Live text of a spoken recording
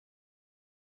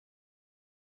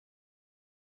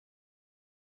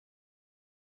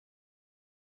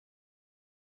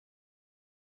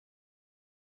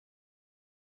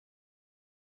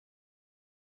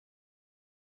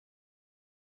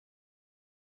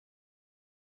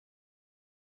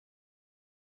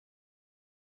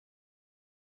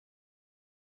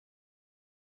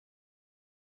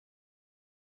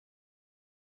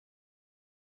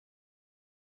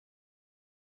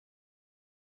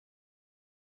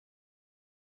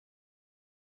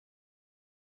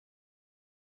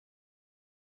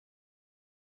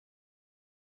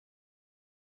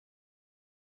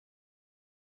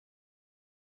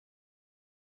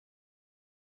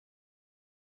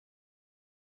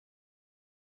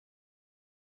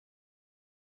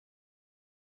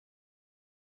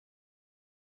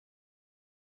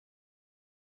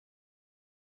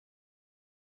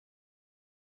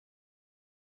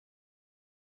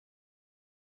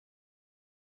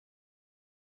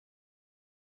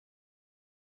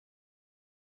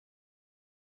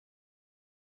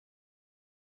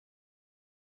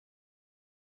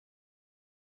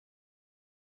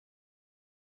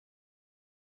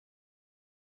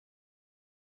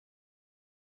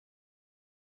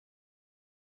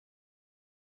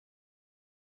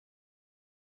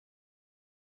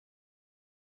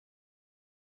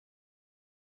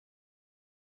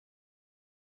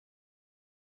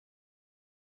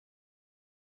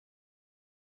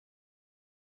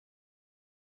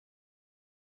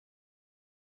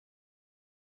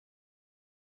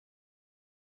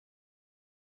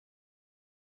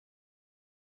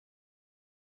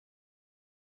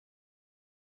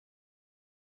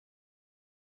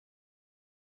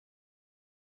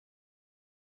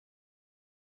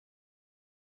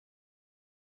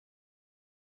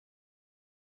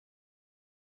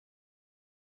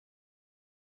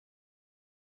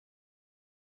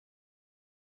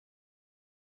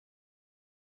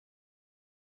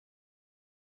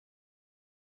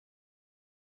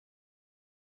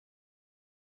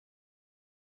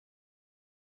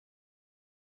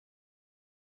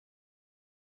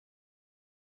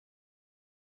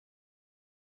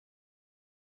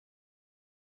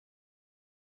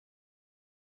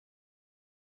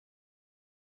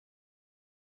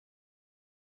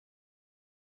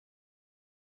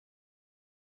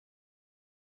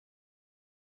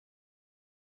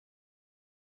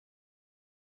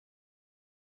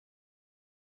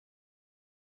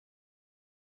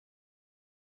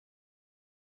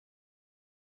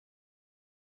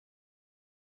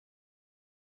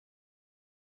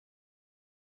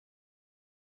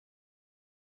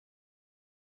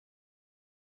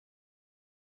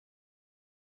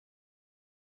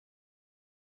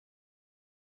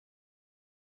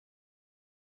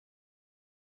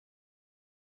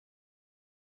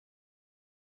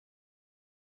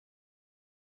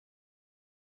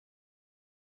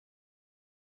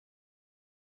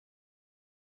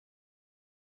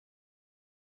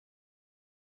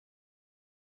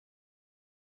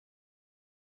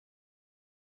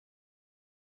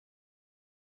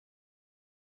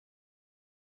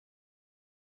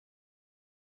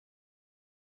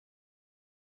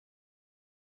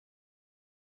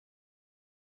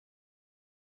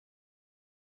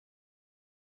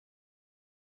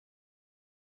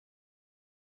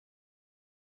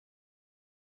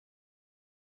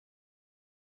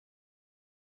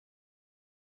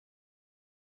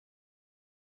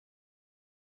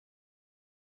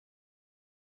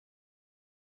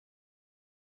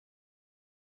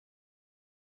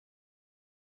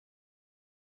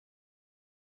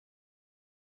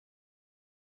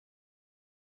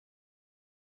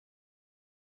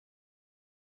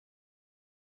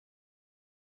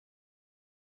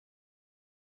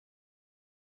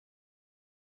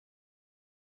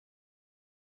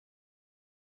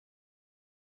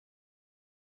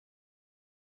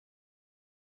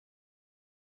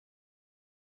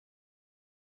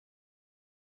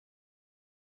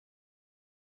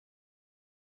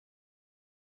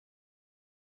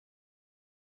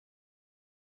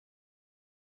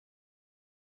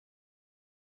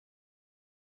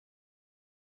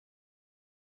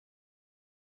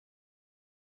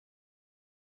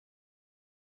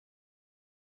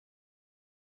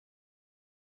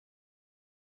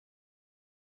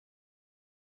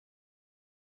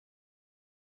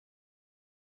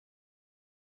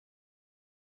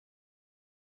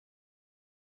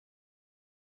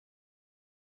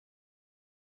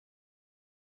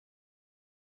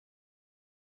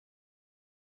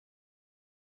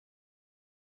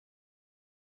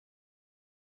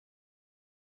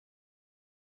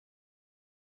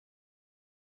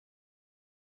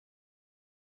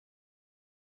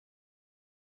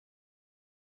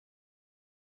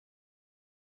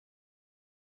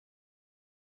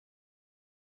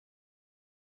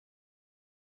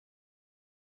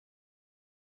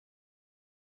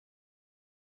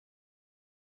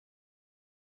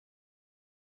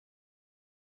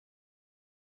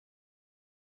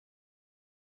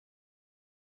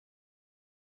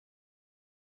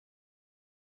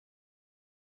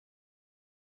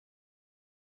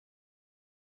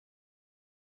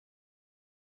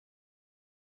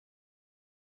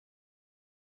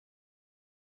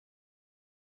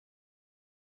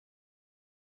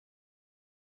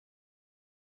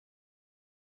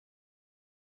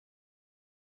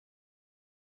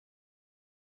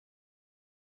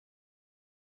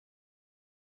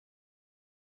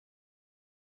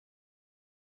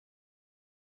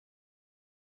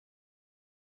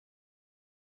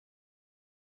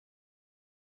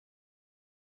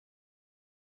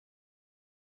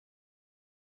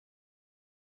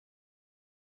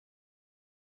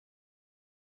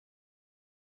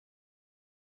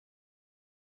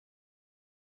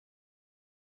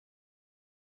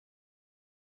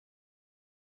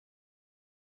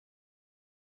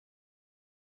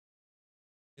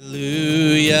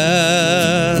Hallelujah,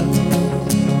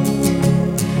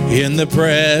 in the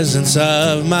presence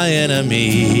of my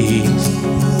enemies,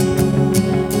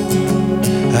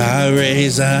 I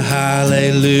raise a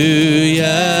hallelujah,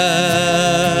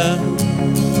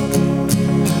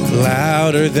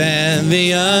 louder than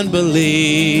the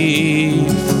unbelief.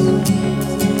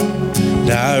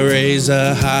 I raise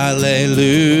a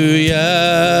hallelujah.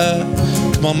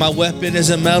 Come on, my weapon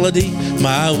is a melody.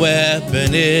 My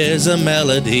weapon is a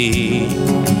melody.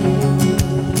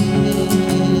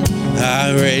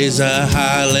 I raise a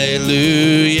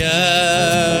hallelujah.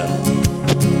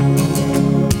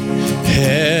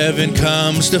 Heaven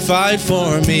comes to fight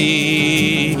for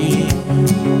me.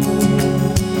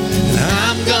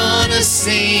 I'm gonna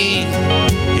sing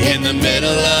in the middle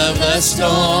of a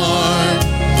storm.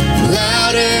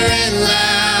 Louder and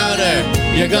louder,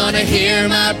 you're gonna hear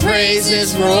my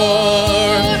praises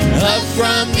roar. Up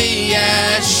from the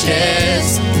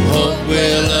ashes, hope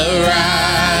will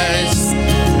arise.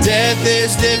 Death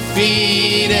is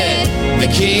defeated, the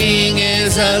King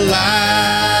is alive.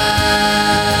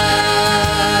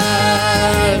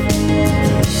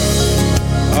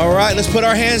 All right, let's put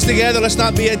our hands together. Let's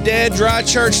not be a dead, dry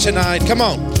church tonight. Come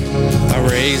on. I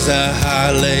raise a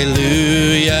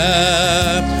hallelujah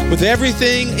with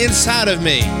everything inside of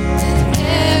me.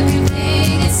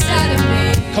 Everything inside of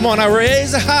me. Come on, I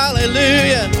raise a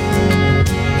hallelujah.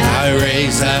 I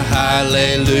raise a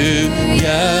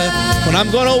hallelujah. When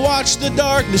I'm going to watch the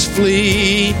darkness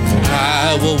flee,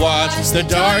 I will watch the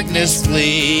darkness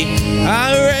flee.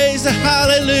 I raise a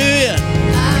hallelujah.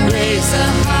 I raise a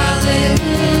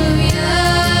hallelujah.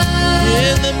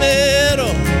 In the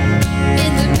middle.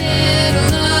 In the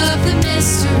middle of the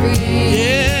mystery.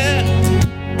 Yeah.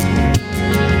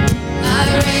 I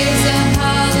raise a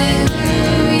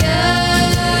hallelujah.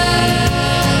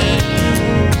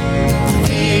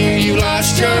 Fear you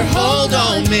lost your hold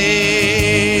on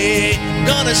me.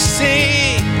 Gonna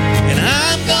sing, and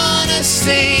I'm gonna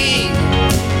sing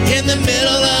in the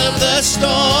middle of the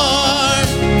storm.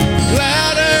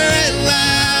 Louder and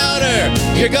louder,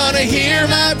 you're gonna hear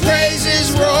my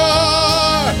praises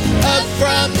roar. Up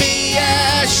from the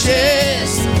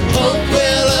ashes, hope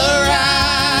will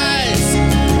arise.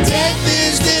 Death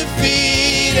is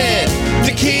defeated,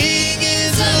 the King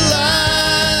is alive.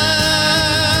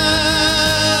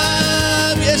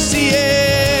 Yes, He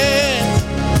is.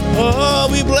 Oh,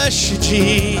 we bless you,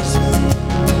 Jesus.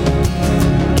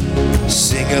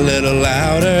 Sing a little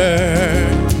louder.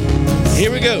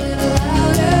 Here we go.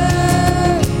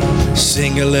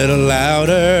 Sing a little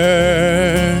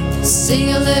louder.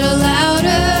 Sing a little louder.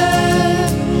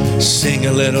 Sing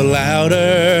a little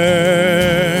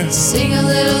louder. Sing a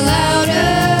little louder.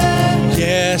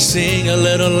 Yeah, sing a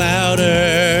little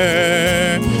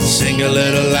louder. Sing a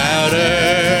little louder.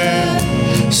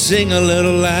 Sing a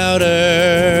little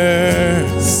louder.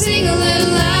 Sing a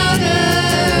little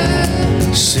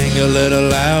louder. Sing a little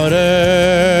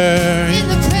louder. In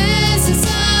the presence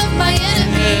of my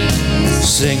enemies.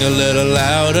 Sing a little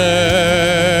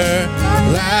louder.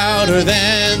 Louder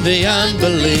than the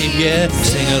unbelief. Yeah,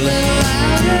 sing a little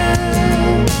louder.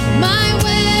 My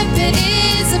weapon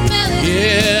is a melody.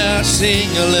 Yeah, sing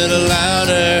a little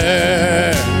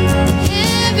louder.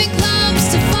 Heaven comes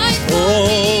to fight for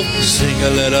Oh, me. sing a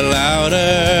little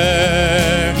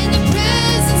louder. In the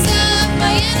presence of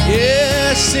my enemies.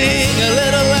 Yeah, sing a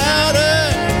little louder.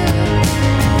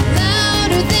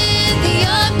 Louder than the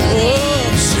unbelief. Oh,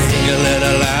 sing a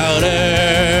little louder.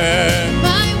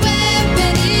 My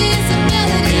weapon is a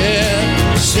melody.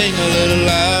 Yeah, sing a little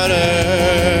louder.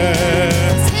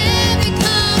 Heaven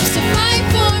comes to fight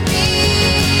for me.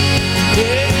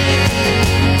 Yeah.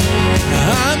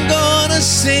 I'm gonna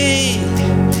sing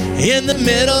in the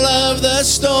middle of the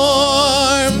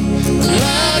storm.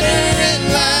 Louder and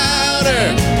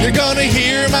louder, you're gonna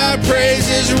hear my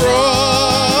praises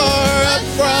roar. Up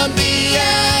from the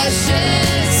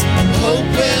ashes, hope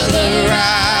will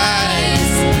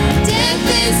arise. Death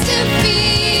is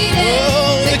defeated.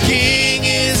 Oh, the King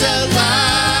is alive.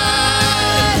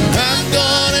 I'm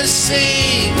gonna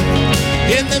sing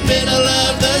in the middle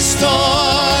of the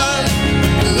storm.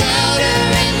 Louder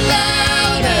and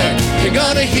louder, you're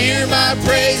gonna hear my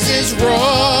praises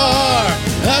roar.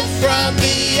 Up from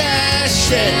the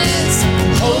ashes,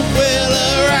 hope will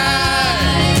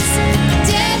arise.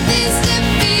 Death is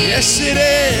defeated. Yes, it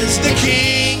is. The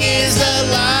King is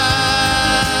alive.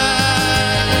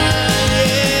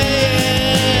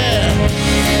 Yeah.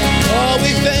 Oh,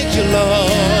 we thank you, Lord.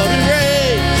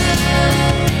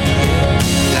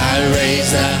 I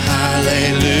raise a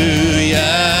hallelujah.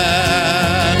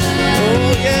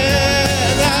 Oh,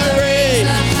 yeah. I raise.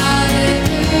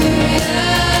 Hallelujah.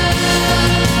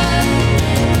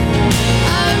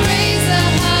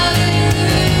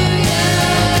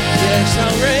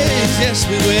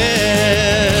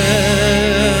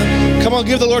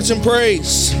 the Lord some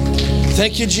praise.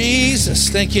 Thank you, Jesus.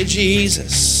 Thank you,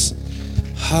 Jesus.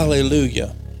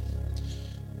 Hallelujah.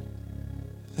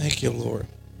 Thank you, Lord.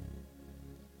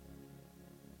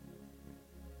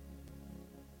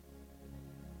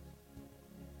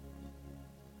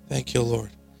 Thank you, Lord.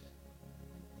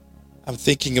 I'm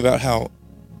thinking about how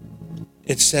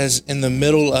it says in the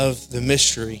middle of the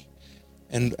mystery,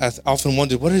 and I often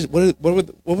wondered what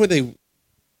were they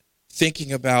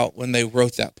thinking about when they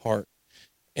wrote that part?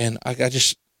 And I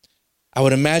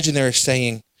would imagine they're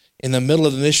saying in the middle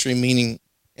of the mystery, meaning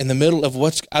in the middle of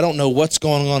I don't know what's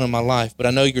going on in my life, but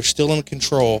I know you're still in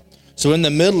control. So in the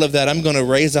middle of that, I'm going to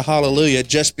raise a hallelujah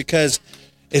just because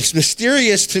it's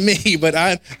mysterious to me,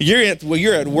 but you're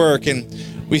at work, and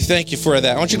we thank you for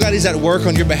that. Aren't you glad he's at work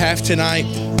on your behalf tonight?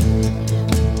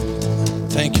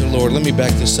 Thank you, Lord. Let me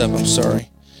back this up. I'm sorry.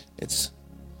 It's,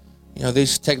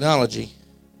 this technology.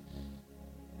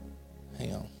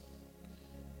 Hang on.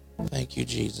 Thank you,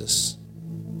 Jesus.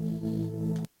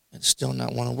 It's still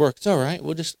not want to work. It's all right.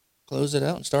 We'll just close it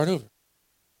out and start over.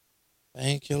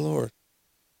 Thank you, Lord.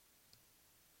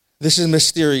 This is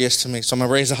mysterious to me, so I'm going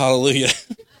to raise a hallelujah.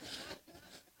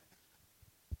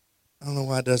 I don't know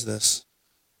why it does this.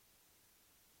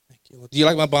 Thank you, Lord. Do you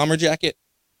like my bomber jacket?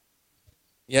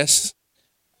 Yes?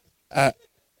 My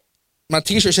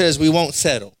t-shirt says, we won't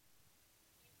settle.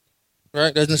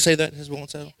 Right? Doesn't it say that? It says we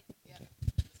won't settle?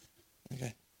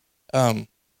 Okay.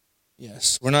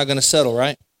 Yes. We're not going to settle,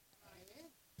 right?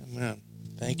 Amen.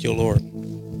 Thank you, Lord.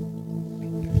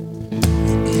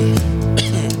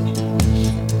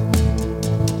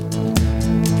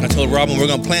 I told Robin we're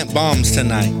going to plant bombs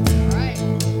tonight. All right.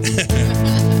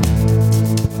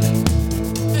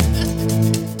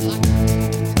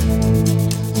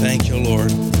 Thank you,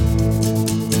 Lord.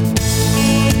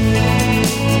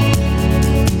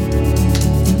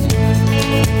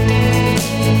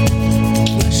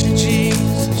 Bless you,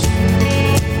 Jesus.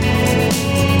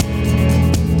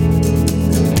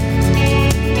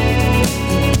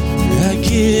 I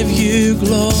give you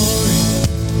glory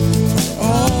for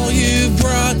all you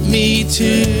brought me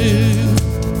to.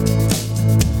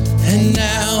 And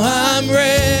now I'm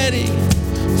ready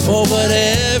for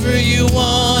whatever you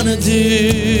want to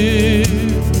do.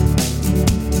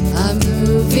 I'm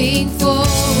moving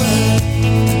forward,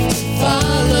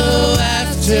 Follow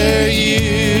after you.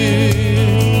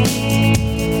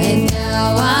 and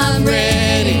now I'm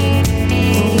Ready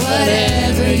for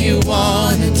whatever you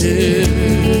want to do.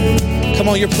 Come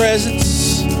on, your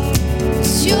presence.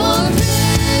 Your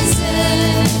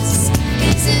presence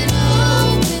is an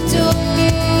open door.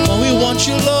 Oh, we want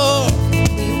you, Lord,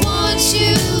 We want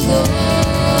you, Lord,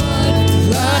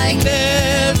 like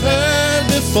never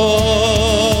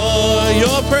before.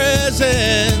 Your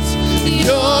presence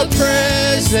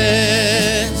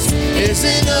is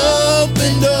an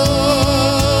open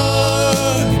door.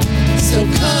 So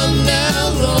come now,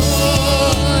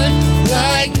 Lord,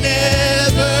 like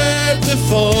never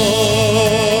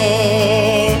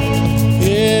before.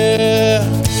 Yeah.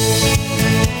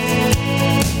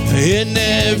 In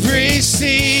every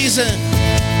season,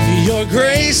 your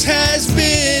grace has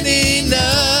been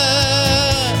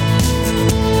enough,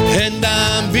 and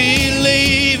I'm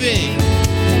believing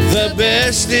the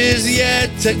best is yet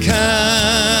to come.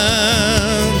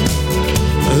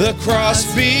 The cross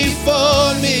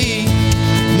before me,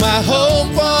 my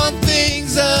hope on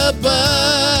things above,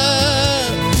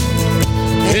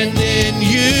 and in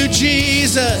you,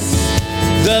 Jesus,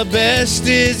 the best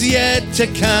is yet to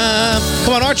come.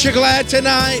 Come on, aren't you glad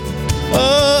tonight?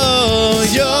 Oh,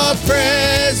 your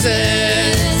presence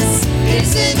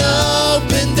is an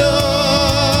open door.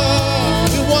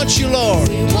 We want you, Lord.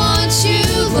 We want you,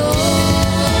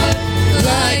 Lord,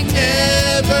 Like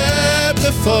never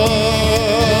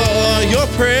before. Your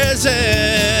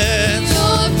presence.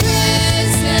 Your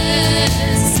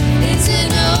presence is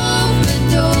an open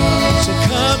door. So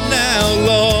come now,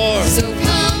 Lord. So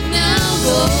come now,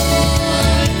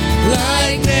 Lord,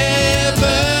 Like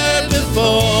never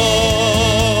before.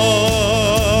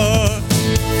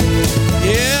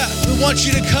 Yeah, we want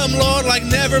you to come, Lord, like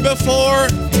never before.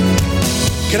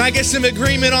 Can I get some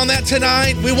agreement on that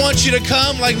tonight? We want you to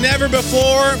come like never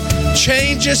before.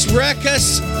 Change us, wreck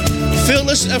us, fill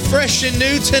us afresh and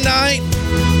new tonight.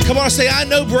 Come on, say, I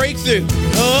know breakthrough.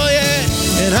 Oh, yeah.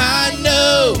 And I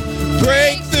know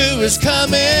breakthrough is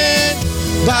coming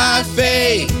by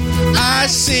faith. I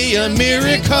see a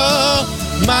miracle.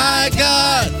 My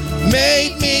God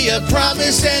made me a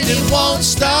promise and it won't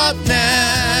stop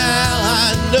now.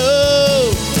 I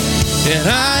know, and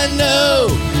I know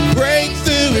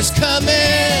breakthrough is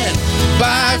coming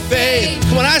by faith.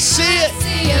 Come on, I see it.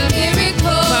 see a miracle.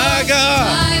 My God.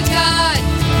 My God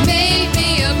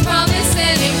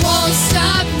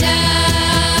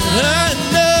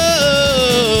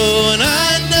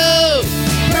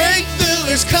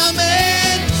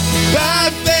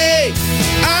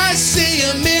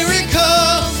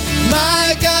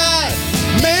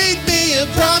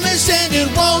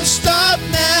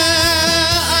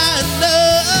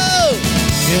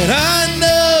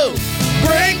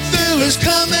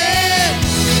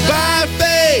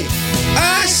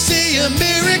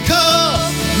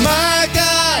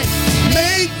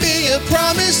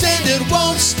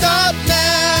won't stop now.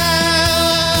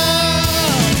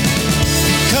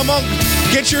 Come on,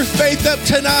 get your faith up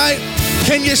tonight.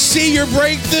 Can you see your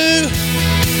breakthrough?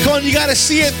 Come on, you got to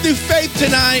see it through faith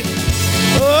tonight.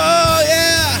 Oh,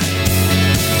 yeah.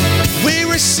 We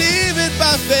receive it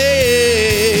by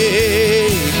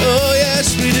faith. Oh,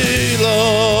 yes, we do,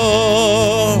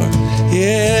 Lord.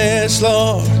 Yes,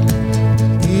 Lord.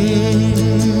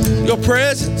 Your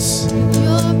presence.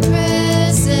 Your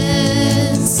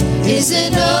presence is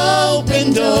an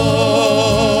open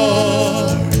door.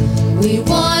 We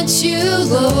want you,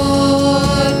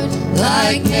 Lord,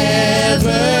 like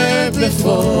never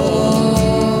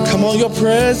before. Come on, your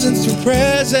presence, your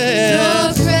presence.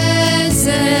 Your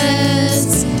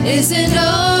presence is an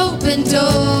open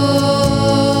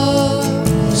door.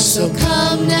 So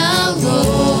come now,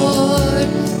 Lord,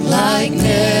 like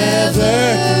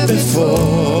never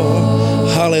before.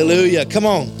 Hallelujah. Come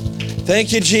on.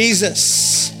 Thank you,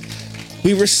 Jesus.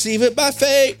 We receive it by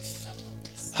faith.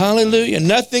 Hallelujah.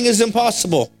 Nothing is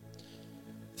impossible.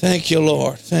 Thank you,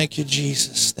 Lord. Thank you,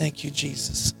 Jesus. Thank you,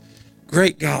 Jesus.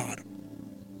 Great God.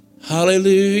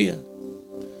 Hallelujah.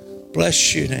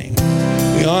 Bless your name.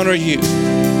 We honor you.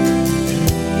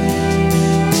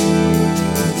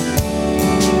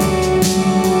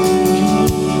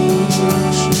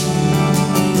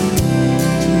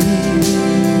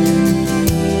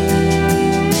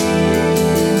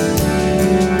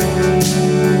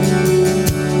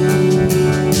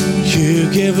 You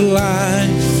give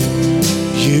life.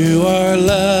 You are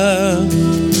love.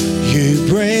 You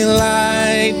bring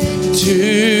light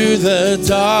to the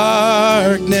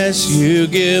darkness. You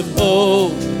give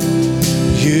hope.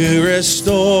 You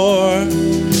restore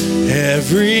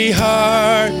every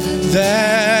heart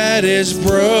that is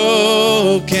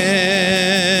broken.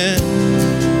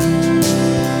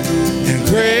 And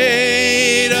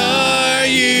great are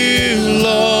you,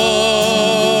 Lord.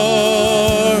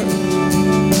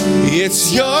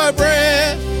 It's your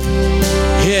breath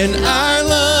in our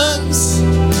lungs,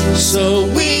 so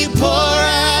we pour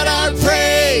out our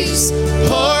praise,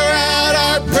 pour out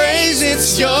our praise.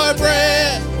 It's your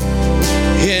breath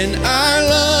in our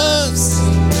lungs,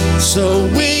 so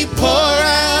we pour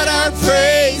out our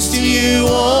praise to you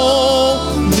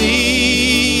only.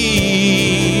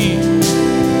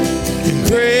 And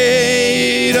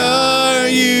great are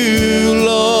you,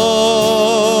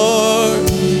 Lord.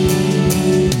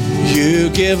 You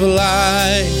give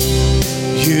life.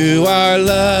 You are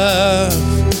love.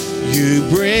 You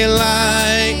bring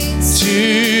light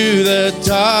to the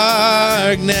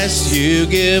darkness. You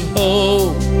give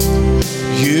hope.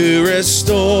 You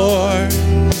restore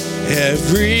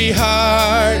every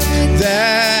heart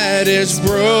that is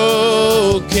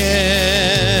broken.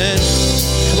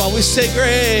 Come on, we say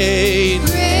great.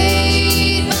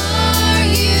 Great are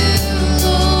you,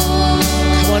 Lord.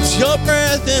 Come on, it's your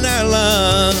breath in our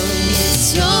lungs.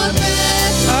 It's your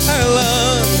breath Our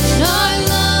lungs. in our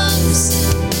lungs.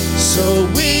 So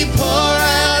we pour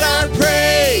out our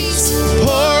praise,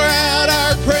 pour out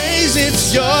our praise.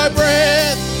 It's your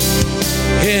breath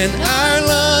in our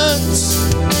lungs,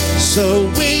 so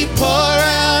we pour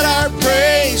out our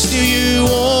praise to you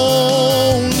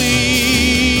only.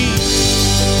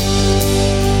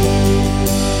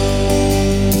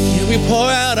 Yeah, we pour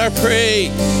out our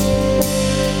praise.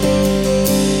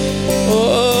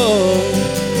 Oh,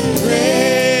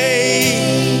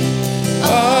 great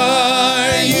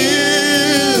are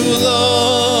you,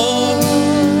 Lord.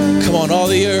 Come on, all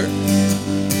the earth.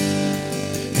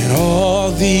 And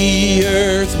all the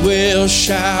earth will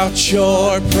shout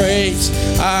your praise.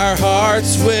 Our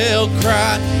hearts will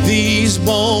cry. These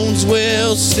bones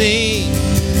will sing.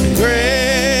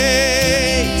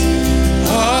 Great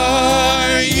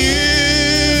are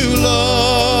you,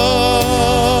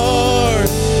 Lord.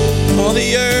 All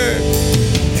the earth.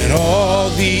 And all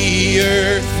the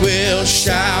earth will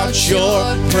shout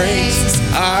your praise.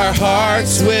 Our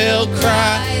hearts will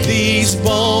cry. These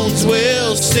bones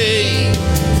will sing.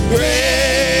 Great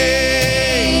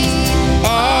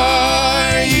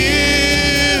are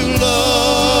you,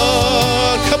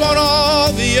 Lord. Come on,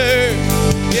 all the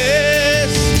earth. Yes.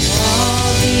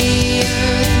 All the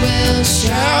earth will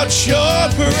Shout your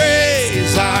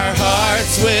praise. Our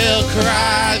hearts will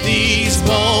cry. These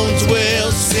bones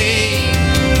will sing.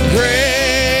 Great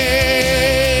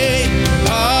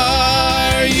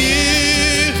are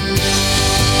you.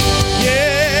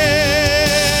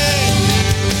 Yeah.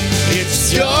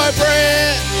 It's your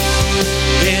breath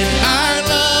in our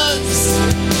lungs,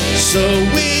 so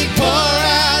we pour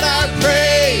out our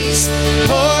praise,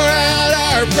 pour out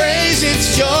our praise.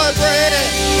 It's your breath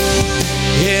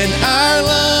in our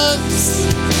lungs,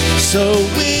 so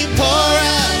we pour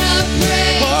out our praise.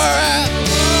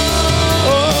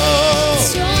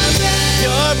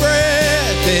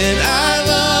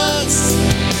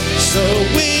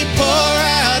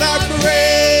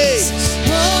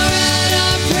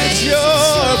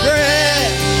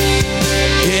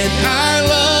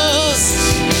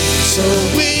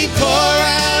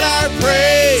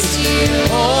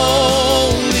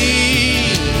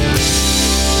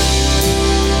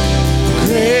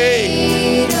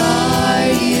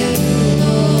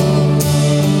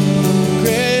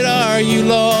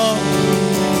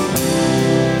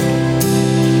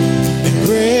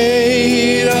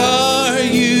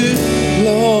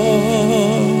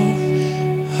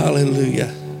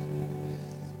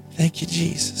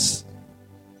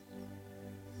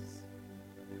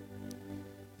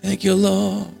 Thank you,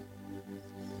 Lord.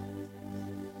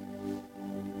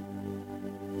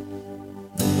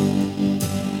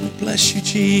 Bless you,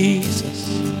 Jesus.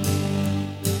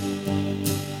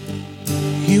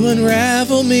 You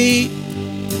unravel me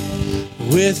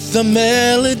with the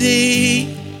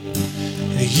melody.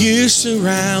 You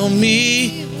surround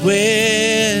me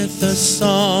with a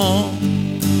song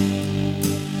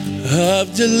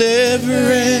of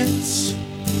deliverance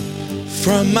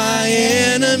from my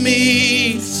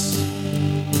enemies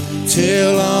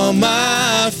till all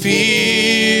my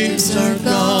fears are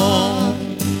gone.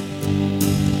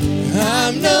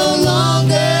 I'm no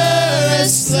longer a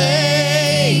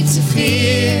slave to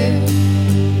fear.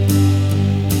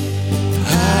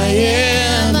 I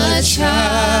am a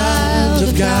child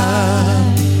of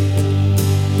God,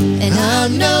 and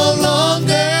I'm no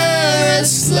longer a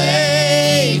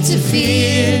slave to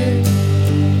fear.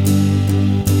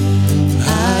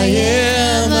 I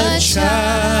am a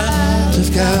child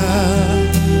of God.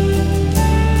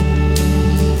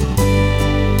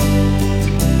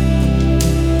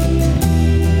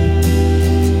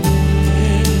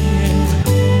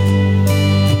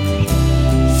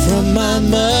 From my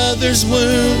mother's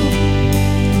womb,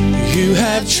 you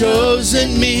have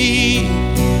chosen me.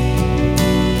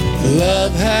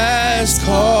 Love has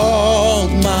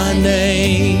called my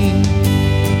name.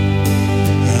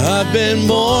 I've been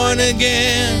born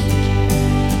again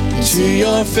to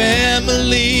your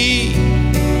family.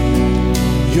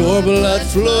 Your blood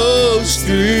flows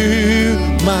through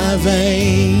my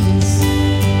veins,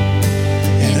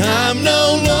 and I'm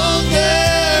no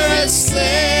longer a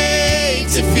slave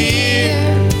to fear.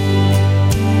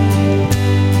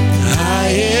 I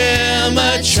am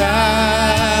a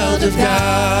child of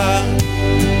God,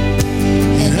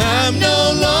 and I'm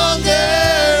no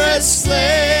longer a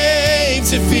slave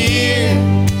to fear.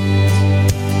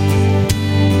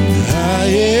 I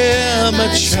am a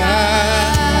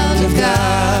child of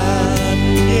God.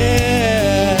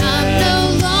 Yeah. I'm no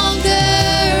longer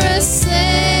a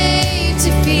slave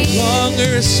to fear.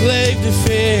 Longer a slave to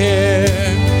fear.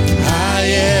 I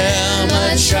am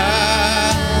a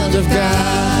child of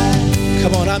God.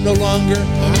 Come on, I'm no longer.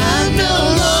 I'm no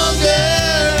longer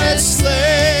a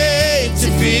slave to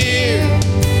fear.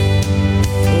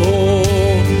 Oh,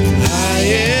 I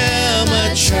am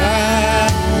a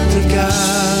child of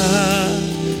God.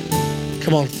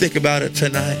 Come on, think about it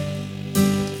tonight.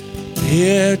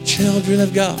 We're children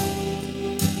of God.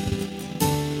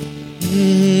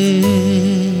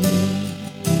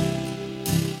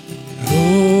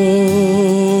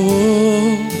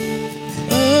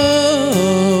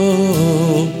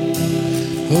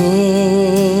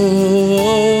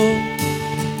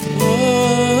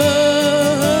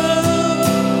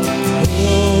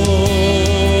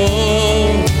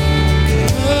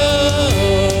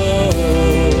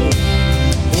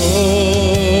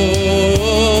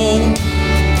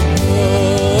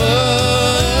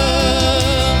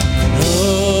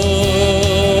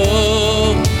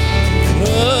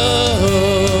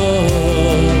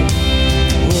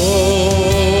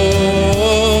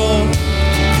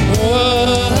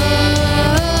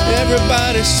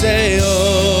 Say, oh,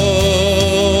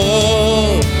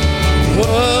 oh,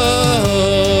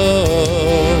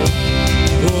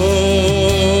 oh,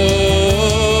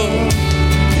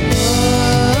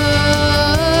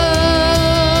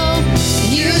 Oh,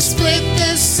 you split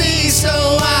the sea so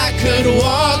I could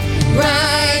walk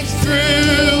right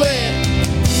through it.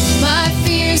 my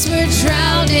fears were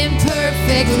drowned in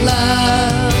perfect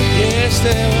love. Yes,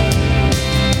 they were.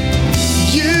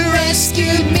 You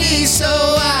rescued me so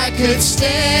I could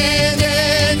stand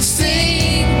and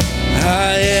sing.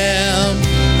 I am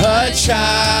a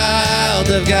child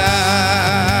of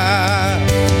God.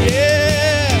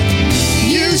 Yeah.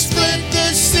 You split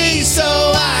the sea so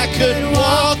I could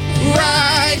walk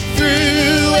right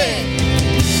through it.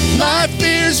 My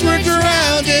fears were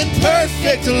drowned in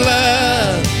perfect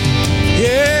love.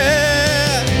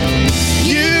 Yeah.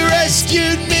 You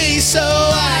rescued me so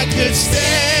I could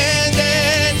stand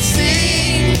and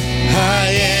sing. I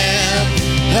am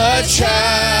a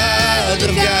child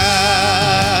of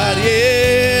God.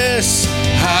 Yes,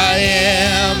 I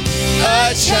am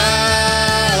a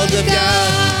child of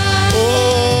God.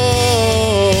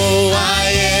 Oh,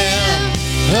 I am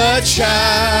a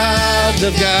child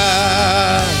of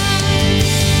God.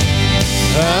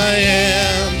 I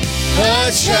am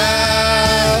a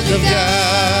child of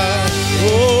God.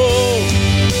 Oh,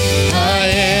 I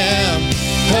am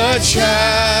a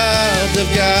child of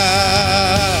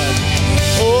God.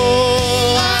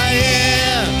 Oh, I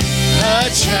am a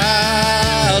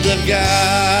child of God.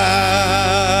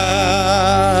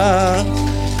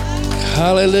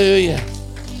 Hallelujah.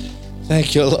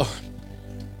 Thank you, Lord.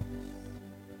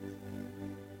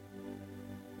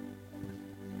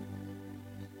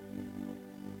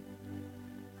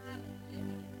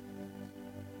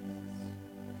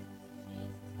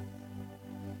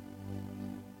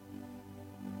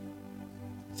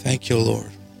 Thank you, Lord.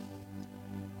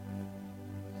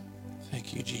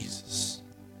 Thank you, Jesus.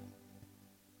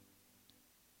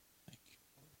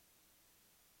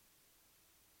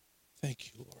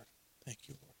 Thank you, Lord. Thank you, Lord. Thank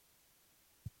you, Lord.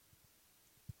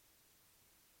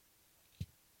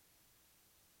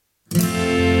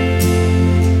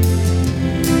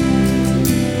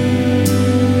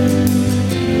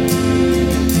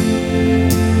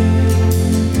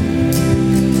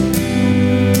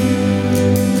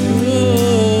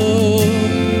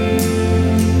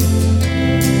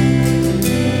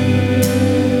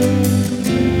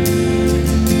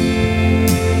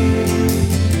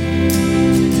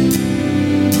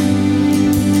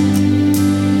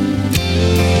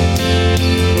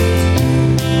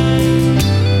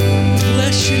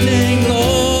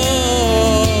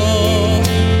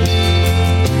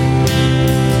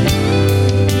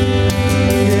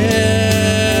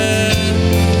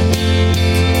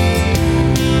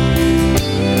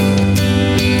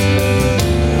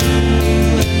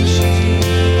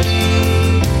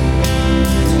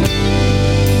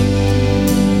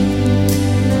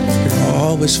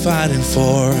 Fighting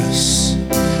for us,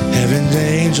 heaven's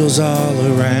angels all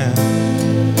around.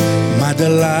 My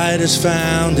delight is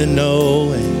found in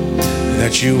knowing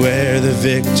that you wear the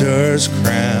victor's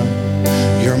crown.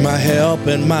 You're my help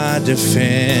and my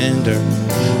defender.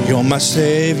 You're my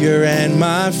savior and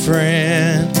my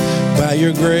friend. By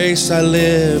your grace I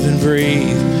live and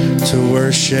breathe to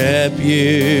worship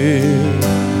you.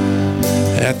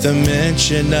 At the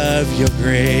mention of your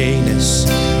greatness,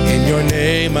 in your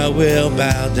name I will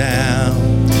bow down.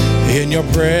 In your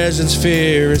presence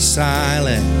fear is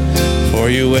silent,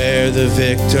 for you wear the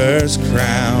victor's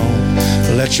crown.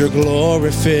 Let your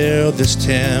glory fill this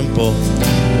temple.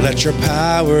 Let your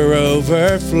power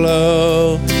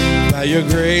overflow. By your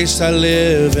grace I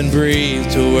live and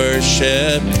breathe to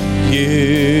worship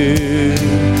you.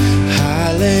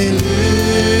 Hallelujah.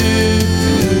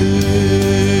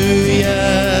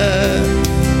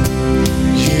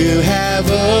 You have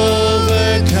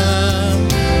overcome.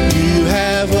 You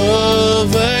have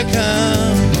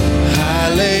overcome.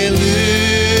 Hallelujah.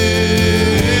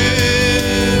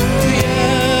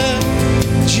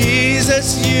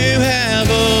 Jesus, you have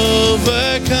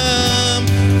overcome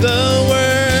the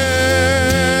world.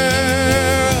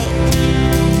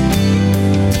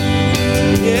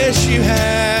 Yes, you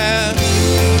have.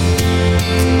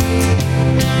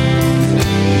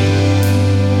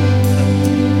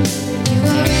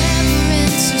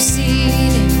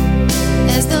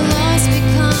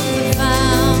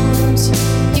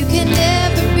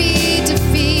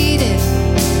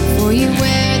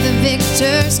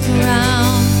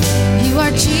 Crown. You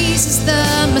are Jesus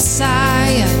the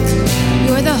Messiah.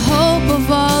 You're the hope of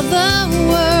all the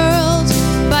world.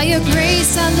 By your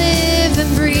grace I live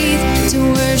and breathe to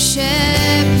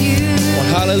worship you. Oh,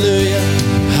 hallelujah.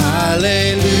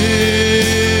 Hallelujah.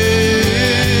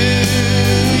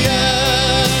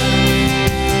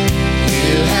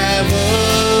 You have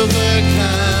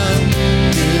overcome.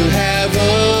 You have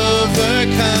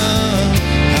overcome.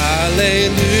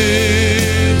 Hallelujah.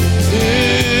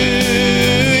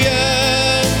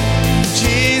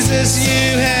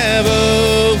 You have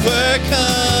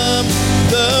overcome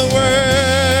the world.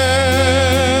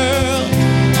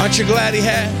 Aren't you glad he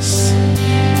has?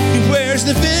 He wears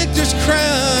the victor's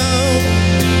crown.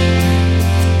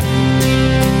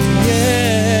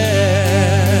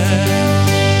 Yeah.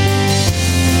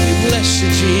 We bless you,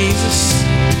 Jesus.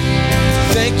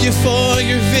 Thank you for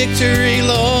your victory,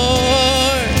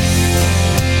 Lord.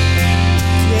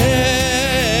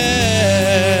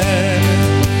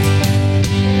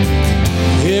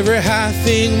 Every high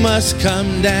thing must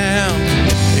come down.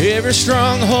 Every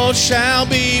stronghold shall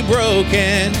be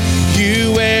broken.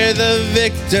 You wear the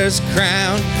victor's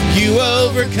crown. You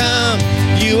overcome.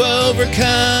 You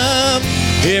overcome.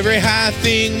 Every high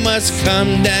thing must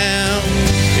come down.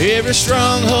 Every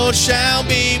stronghold shall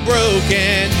be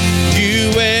broken.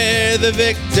 You wear the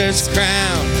victor's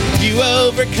crown. You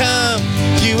overcome.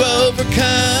 You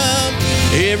overcome.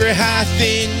 Every high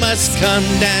thing must come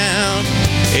down.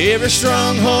 Every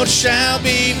stronghold shall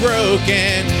be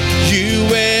broken. You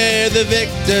wear the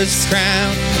victor's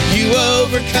crown. You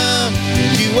overcome.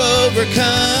 You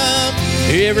overcome.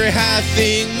 Every high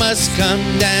thing must come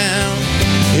down.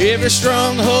 Every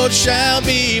stronghold shall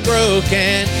be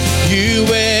broken. You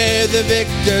wear the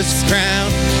victor's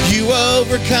crown. You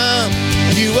overcome.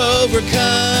 You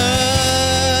overcome.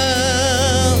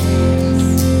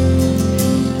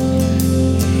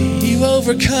 You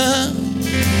overcome.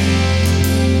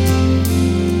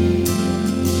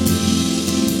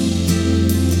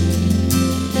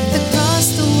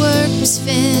 Because the work was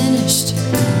finished,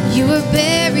 you were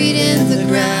buried in the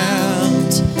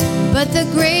ground, but the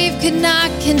grave could not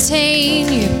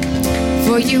contain you,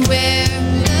 for you wear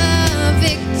the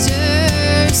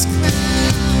victor's crown.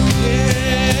 Yeah.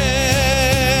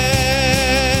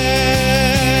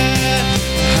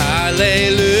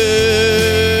 Hallelujah.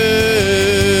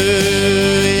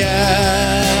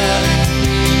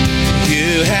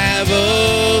 You have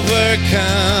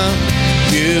overcome.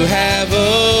 You have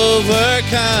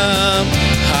overcome.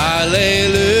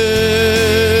 Hallelujah.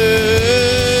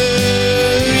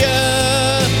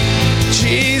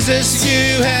 Jesus,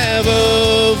 you have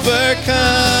overcome.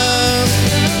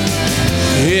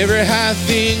 Every high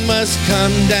thing must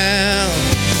come down.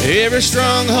 Every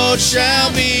stronghold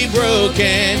shall be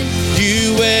broken.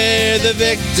 You wear the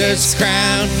victor's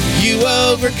crown. You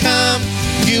overcome.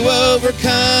 You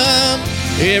overcome.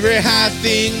 Every high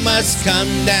thing must come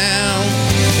down.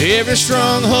 Every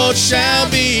stronghold shall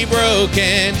be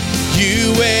broken.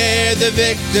 You wear the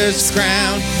victor's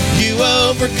crown. You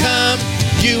overcome.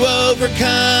 You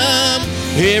overcome.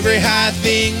 Every high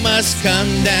thing must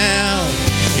come down.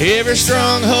 Every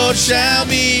stronghold shall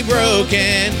be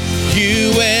broken.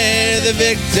 You wear the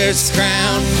victor's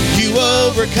crown. You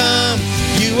overcome.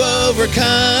 You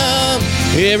overcome.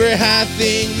 Every high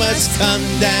thing must come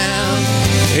down.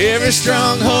 Every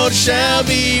stronghold shall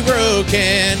be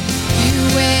broken. You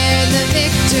wear the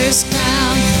victor's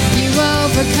crown. You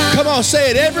overcome. Come on,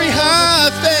 say it. Every high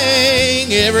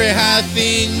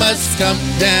thing must come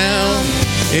down.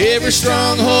 Every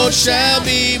stronghold shall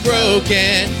be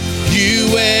broken.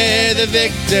 You wear the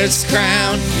victor's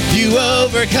crown. You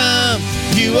overcome.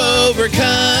 You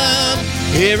overcome.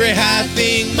 Every high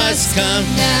thing must come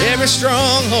down. Every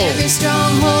stronghold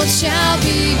Shall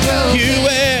be broken. You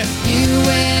wear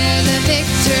the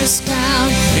victor's crown.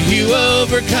 You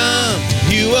overcome.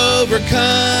 You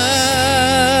overcome.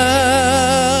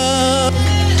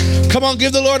 Come on,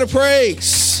 give the Lord a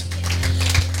praise.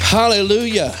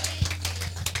 Hallelujah.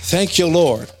 Thank you,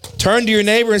 Lord. Turn to your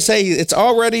neighbor and say, it's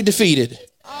already defeated.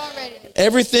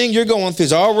 Everything you're going through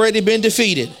has already been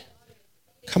defeated.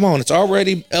 Come on, it's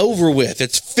already over with.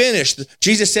 It's finished.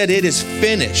 Jesus said it is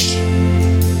finished.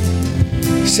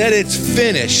 He said it's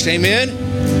finished. Amen?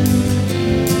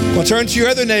 Well, turn to your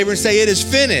other neighbor and say, it is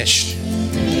finished.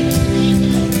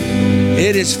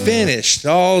 It is finished.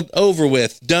 All over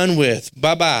with. Done with.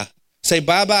 Bye-bye. Say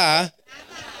bye-bye.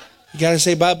 You got to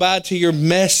say bye-bye to your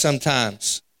mess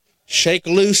sometimes. Shake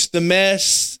loose the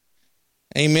mess.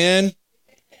 Amen.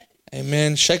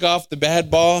 Amen. Shake off the bad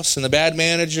boss and the bad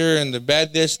manager and the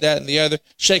bad this, that, and the other.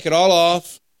 Shake it all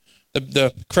off.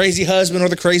 The crazy husband or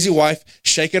the crazy wife.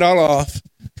 Shake it all off.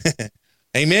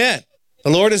 Amen. The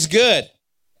Lord is good.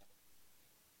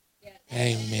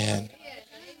 Amen.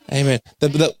 Amen.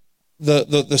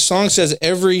 The song says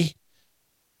every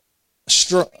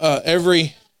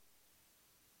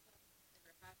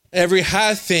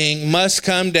high thing must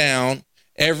come down.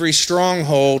 Every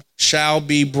stronghold shall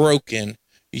be broken.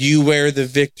 You wear the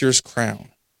victor's crown.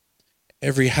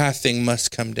 Every high thing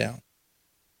must come down.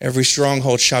 Every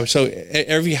stronghold shall be. So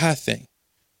every high thing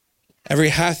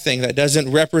that doesn't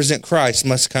represent Christ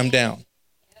must come down.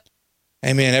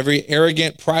 Amen. Every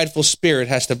arrogant, prideful spirit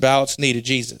has to bow its knee to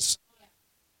Jesus.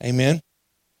 Amen.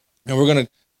 And we're going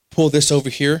to pull this over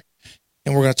here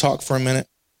and we're going to talk for a minute.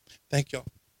 Thank y'all.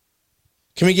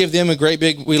 Can we give them a great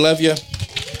big, we love you?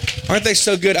 Aren't they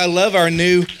so good? I love our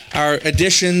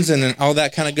additions and all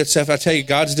that kind of good stuff. I tell you,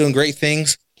 God's doing great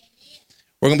things.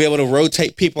 We're going to be able to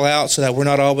rotate people out so that we're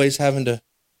not always having to,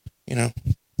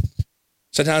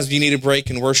 sometimes you need a break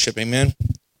in worship. Amen.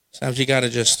 Sometimes you got to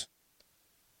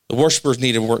the worshipers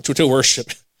need to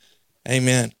worship.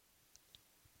 Amen.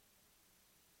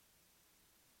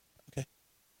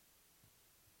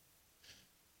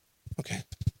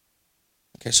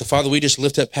 Okay, so Father, we just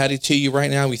lift up Patty to you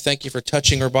right now. We thank you for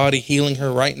touching her body, healing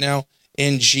her right now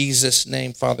in Jesus'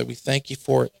 name, Father. We thank you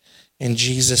for it in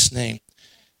Jesus' name.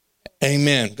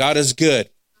 Amen. God is good.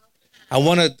 I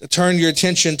want to turn your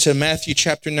attention to Matthew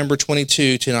chapter number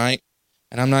 22 tonight,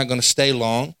 and I'm not going to stay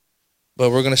long,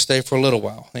 but we're going to stay for a little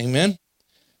while. Amen.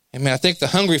 Amen. I think the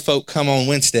hungry folk come on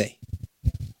Wednesday.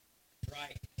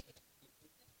 Right.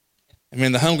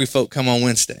 Amen. The hungry folk come on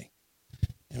Wednesday.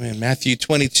 Amen. Matthew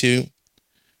 22.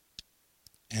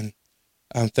 And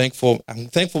I'm thankful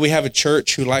we have a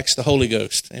church who likes the Holy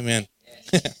Ghost. Amen.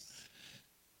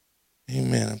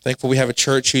 Amen. I'm thankful we have a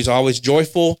church who's always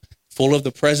joyful, full of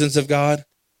the presence of God.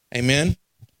 Amen.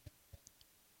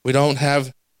 We don't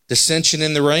have dissension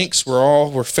in the ranks.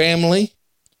 We're family.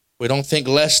 We don't think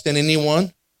less than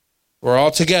anyone. We're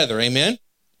all together. Amen.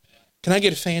 Can I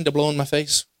get a fan to blow in my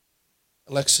face,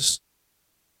 Alexis?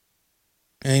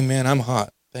 Amen. I'm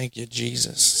hot. Thank you,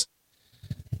 Jesus.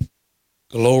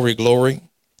 Glory, glory.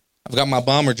 I've got my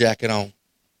bomber jacket on.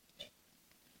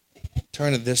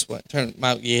 Turn it this way.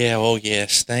 Oh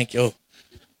yes. Thank you.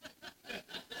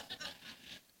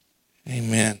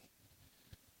 Amen.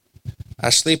 I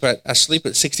sleep at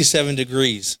 67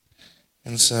 degrees.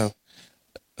 And so,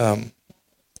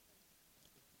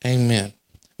 amen.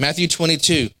 Matthew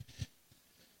 22.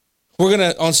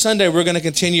 On Sunday, we're going to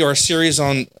continue our series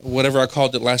on whatever I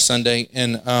called it last Sunday.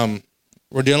 And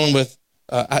we're dealing with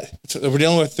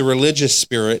the religious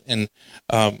spirit. And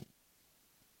a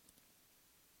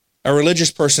religious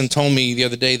person told me the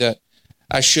other day that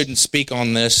I shouldn't speak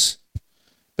on this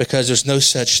because there's no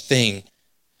such thing.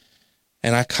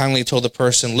 And I kindly told the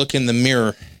person, look in the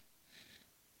mirror.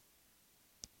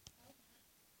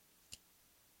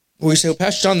 We say, well,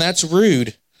 Pastor John, that's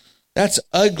rude. That's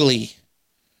ugly.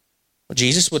 Well,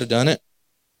 Jesus would have done it.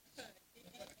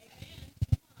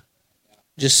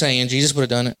 Just saying, Jesus would have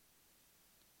done it.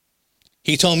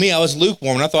 He told me I was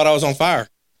lukewarm, and I thought I was on fire.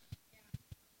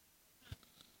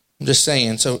 I'm just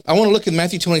saying. So I want to look at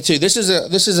Matthew 22.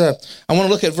 I want to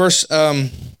look at verse,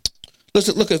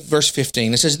 let's look at verse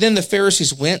 15. It says, then the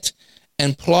Pharisees went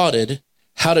and plotted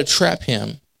how to trap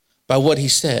him by what he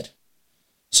said.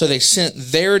 So they sent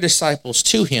their disciples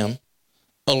to him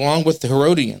along with the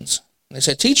Herodians. And they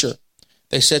said, teacher,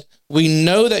 they said, we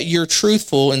know that you're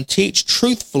truthful and teach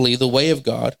truthfully the way of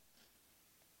God.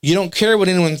 You don't care what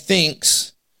anyone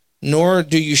thinks, nor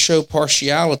do you show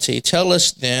partiality. Tell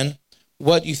us then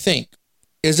what you think.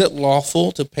 Is it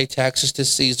lawful to pay taxes to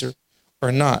Caesar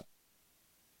or not?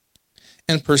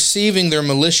 And perceiving their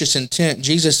malicious intent,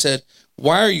 Jesus said,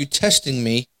 why are you testing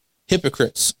me,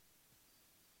 hypocrites?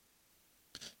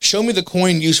 Show me the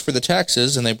coin used for the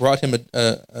taxes. And they brought him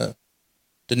a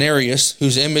denarius,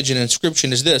 whose image and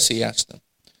inscription is this, he asked them.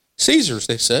 Caesar's,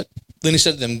 they said. Then he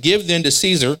said to them, give then to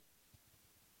Caesar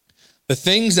the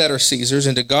things that are Caesar's,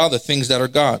 and to God the things that are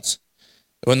God's.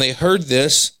 When they heard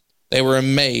this, they were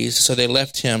amazed, so they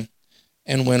left him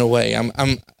and went away.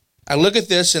 I look at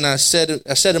this, and I said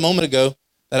a moment ago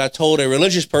that I told a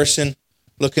religious person,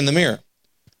 look in the mirror.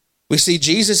 We see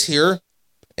Jesus here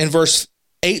in verse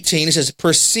 18. It says,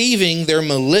 perceiving their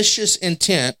malicious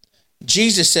intent,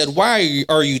 Jesus said, why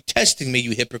are you testing me,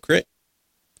 you hypocrite?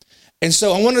 And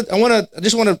so I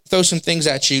just want to throw some things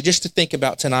at you just to think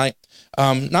about tonight.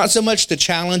 Not so much to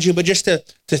challenge you, but just to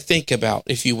think about,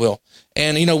 if you will.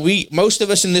 And most of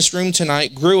us in this room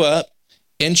tonight grew up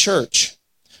in church,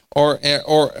 or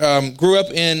grew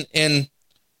up in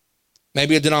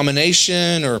maybe a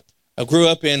denomination, or grew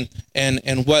up in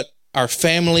what our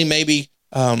family maybe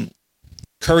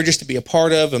encouraged us to be a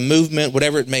part of, a movement,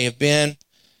 whatever it may have been.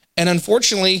 And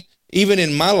unfortunately, even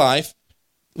in my life,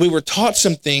 we were taught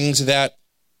some things that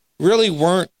really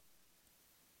weren't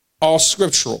all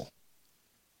scriptural.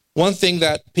 One thing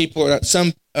that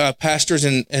some pastors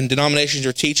and denominations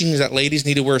are teaching is that ladies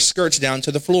need to wear skirts down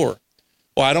to the floor.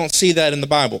 Well, I don't see that in the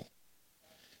Bible.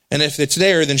 And if it's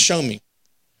there, then show me.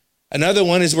 Another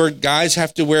one is where guys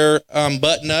have to wear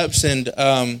button-ups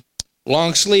and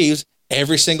long sleeves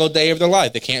every single day of their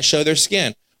life. They can't show their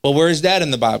skin. Well, where is that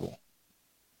in the Bible?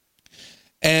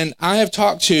 And I have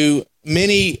talked to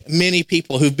many, many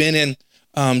people who've been in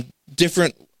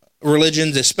different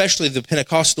religions, especially the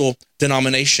Pentecostal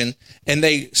denomination, and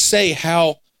they say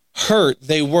how hurt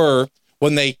they were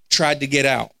when they tried to get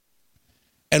out.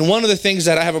 And one of the things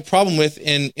that I have a problem with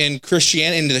in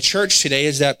Christianity, in the church today,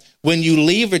 is that when you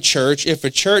leave a church, if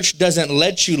a church doesn't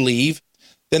let you leave,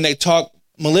 then they talk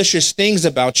malicious things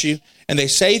about you, and they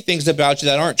say things about you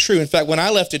that aren't true. In fact, when I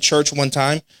left a church one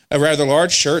time, a rather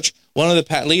large church, one of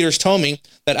the leaders told me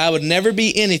that I would never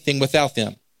be anything without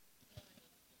them.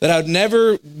 That I would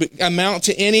never amount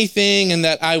to anything, and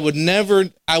that I would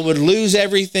lose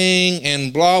everything,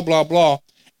 and blah, blah, blah.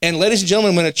 And ladies and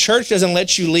gentlemen, when a church doesn't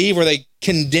let you leave, or they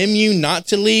condemn you not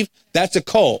to leave, that's a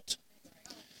cult.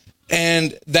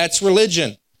 And that's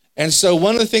religion. And so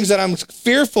one of the things that I'm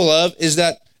fearful of is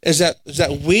that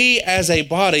we as a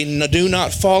body do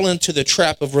not fall into the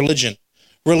trap of religion.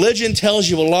 Religion tells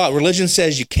you a lot. Religion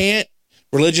says you can't.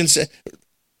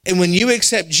 And when you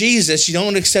accept Jesus, you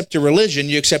don't accept a religion,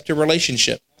 you accept a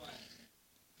relationship.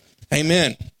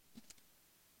 Amen.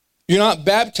 You're not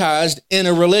baptized in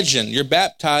a religion. You're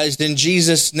baptized in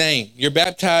Jesus' name. You're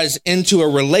baptized into a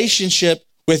relationship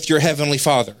with your Heavenly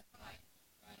Father.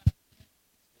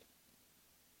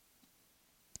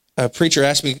 A preacher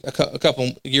asked me a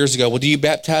couple years ago, well, do you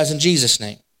baptize in Jesus'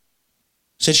 name?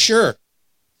 I said, sure.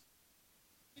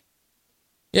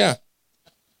 Yeah.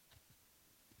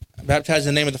 I baptize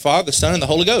in the name of the Father, the Son, and the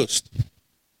Holy Ghost.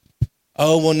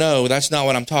 Oh, well, no, that's not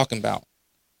what I'm talking about.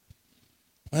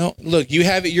 Well, look, you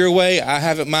have it your way, I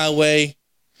have it my way,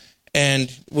 and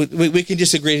we can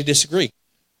just agree to disagree.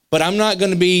 But I'm not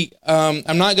going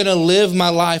to live my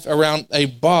life around a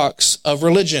box of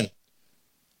religion.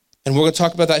 And we're going to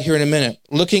talk about that here in a minute.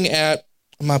 Looking at,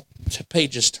 my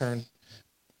page just turned,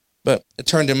 but it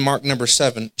turned to Mark chapter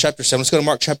 7. Let's go to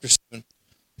Mark chapter 7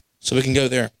 so we can go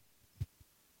there.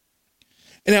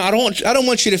 And now, I don't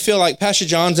want you to feel like Pastor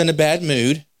John's in a bad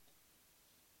mood.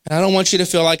 And I don't want you to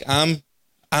feel like I'm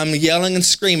yelling and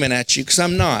screaming at you, because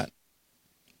I'm not.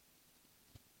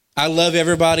 I love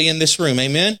everybody in this room.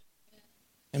 Amen?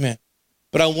 Amen.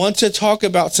 But I want to talk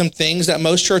about some things that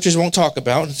most churches won't talk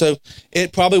about. And so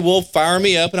it probably will fire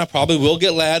me up, and I probably will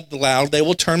get loud. They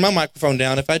will turn my microphone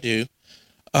down if I do.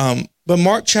 But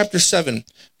Mark chapter 7,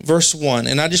 verse 1.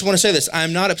 And I just want to say this.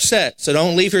 I'm not upset. So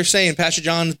don't leave here saying Pastor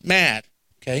John's mad.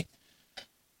 Okay?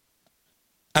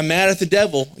 I'm mad at the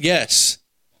devil. Yes.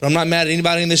 But I'm not mad at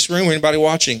anybody in this room or anybody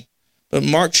watching. But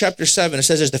Mark chapter 7, it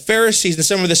says, as the Pharisees and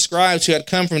some of the scribes who had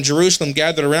come from Jerusalem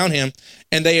gathered around him,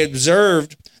 and they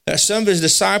observed that some of his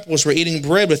disciples were eating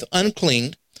bread with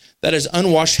unclean, that is,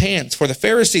 unwashed hands. For the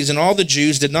Pharisees and all the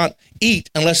Jews did not eat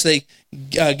unless they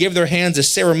give their hands a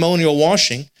ceremonial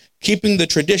washing, keeping the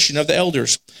tradition of the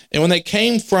elders. And when they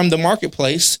came from the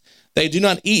marketplace, they do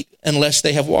not eat unless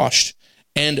they have washed.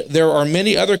 And there are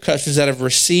many other customs that have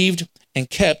received and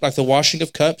kept, like the washing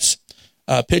of cups,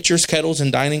 pitchers, kettles,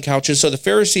 and dining couches. So the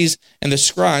Pharisees and the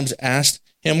scribes asked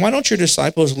him, why don't your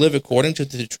disciples live according to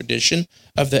the tradition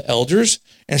of the elders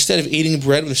instead of eating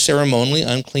bread with ceremonially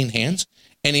unclean hands?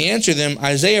 And he answered them,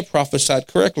 Isaiah prophesied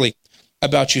correctly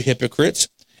about you hypocrites,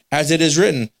 as it is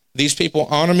written, these people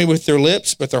honor me with their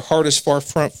lips, but their heart is far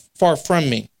from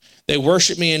me. They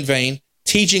worship me in vain,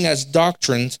 teaching as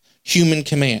doctrines human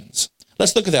commands.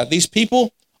 Let's look at that. These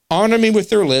people honor me with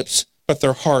their lips, but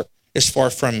their heart is far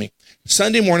from me.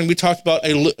 Sunday morning, we talked about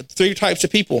three types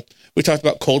of people. We talked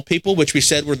about cold people, which we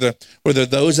said were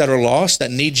those that are lost,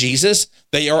 that need Jesus.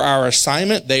 They are our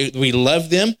assignment. We love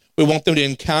them. We want them to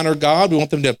encounter God. We want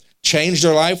them to change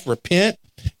their life, repent,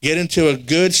 get into a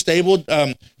good, stable,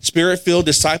 Spirit-filled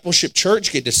discipleship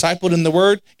church, get discipled in the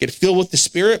Word, get filled with the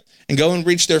Spirit, and go and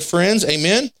reach their friends.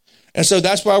 Amen? And so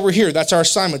that's why we're here. That's our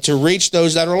assignment, to reach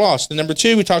those that are lost. And number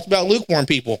two, we talked about lukewarm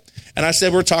people. And I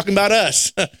said we're talking about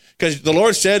us, because the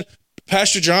Lord said,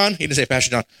 Pastor John, he didn't say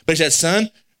Pastor John, but he said, son,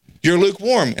 you're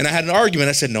lukewarm. And I had an argument.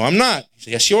 I said, no, I'm not. He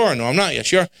said, yes, you are. No, I'm not.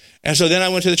 Yes, you are. And so then I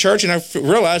went to the church and I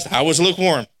realized I was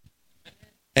lukewarm.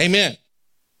 Amen.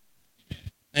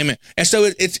 Amen. And so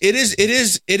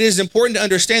it is important to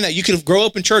understand that you can grow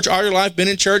up in church all your life, been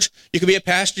in church. You can be a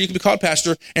pastor. You can be called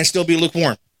pastor and still be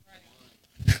lukewarm.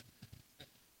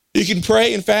 You can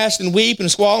pray and fast and weep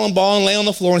and squall and bawl and lay on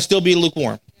the floor and still be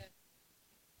lukewarm.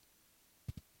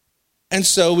 And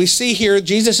so we see here,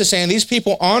 Jesus is saying, these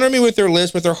people honor me with their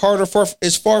lips, but their heart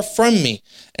is far from me.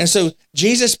 And so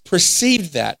Jesus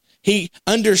perceived that. He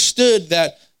understood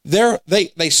that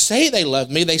they say they love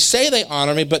me, they say they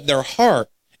honor me, but their heart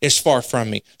is far from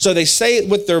me. So they say it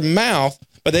with their mouth,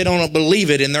 but they don't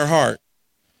believe it in their heart.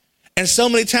 And so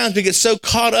many times we get so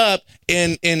caught up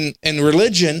in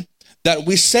religion that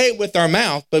we say it with our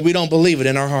mouth, but we don't believe it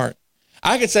in our heart.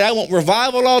 I could say, I want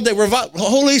revival all day.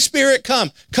 Holy Spirit,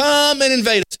 come and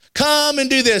invade us. Come and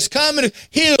do this. Come and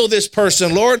heal this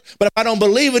person, Lord. But if I don't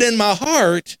believe it in my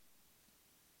heart,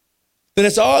 then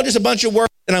it's all just a bunch of work,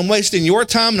 and I'm wasting your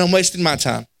time and I'm wasting my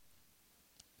time.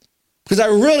 Because I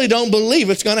really don't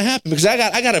believe it's going to happen. Because I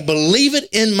got to believe it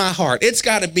in my heart. It's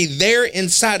got to be there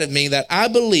inside of me that I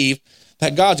believe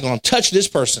that God's going to touch this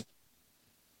person.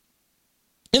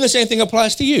 And the same thing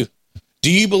applies to you. Do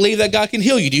you believe that God can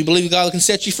heal you? Do you believe God can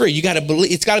set you free? You got to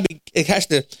believe. It has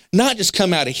to not just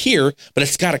come out of here, but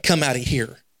it's got to come out of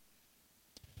here.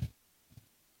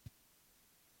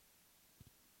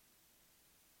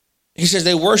 He says,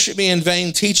 they worship me in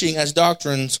vain, teaching as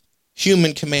doctrines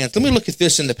human commands. Let me look at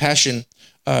this in the Passion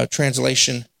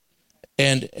translation,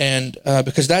 and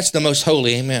because that's the most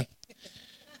holy. Amen.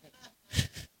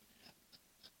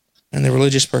 And the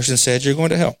religious person said, you're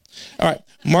going to hell. All right,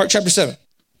 Mark chapter 7.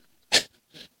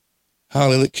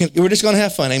 Hallelujah. We're just going to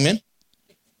have fun. Amen.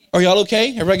 Are y'all okay?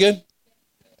 Everybody good?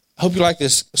 I hope you like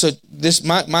this. So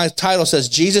my title says,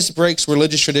 Jesus breaks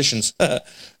religious traditions.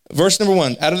 Verse number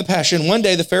 1, out of the Passion. One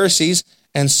day the Pharisees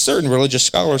and certain religious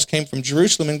scholars came from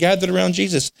Jerusalem and gathered around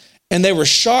Jesus. And they were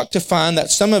shocked to find that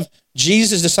some of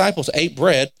Jesus' disciples ate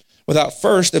bread without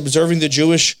first observing the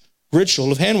Jewish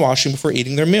ritual of hand washing before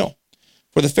eating their meal.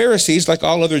 For the Pharisees, like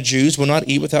all other Jews, will not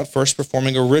eat without first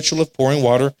performing a ritual of pouring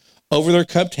water over their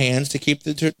cupped hands to keep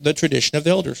the tradition of the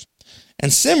elders.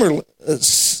 And similarly,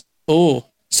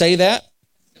 say that?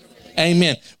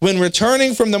 Amen. When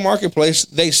returning from the marketplace,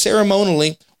 they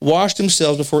ceremonially washed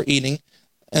themselves before eating,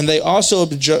 and they also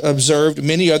observed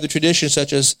many other traditions,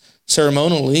 such as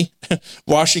ceremonially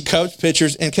washing cups,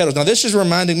 pitchers, and kettles. Now, this is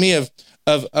reminding me of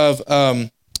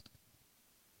hand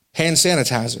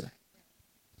sanitizer.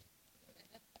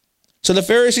 So the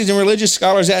Pharisees and religious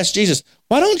scholars asked Jesus,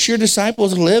 why don't your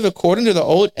disciples live according to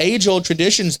the age-old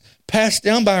traditions passed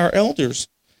down by our elders?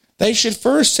 They should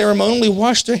first ceremonially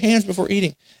wash their hands before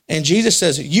eating. And Jesus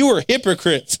says, you are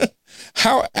hypocrites.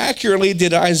 How accurately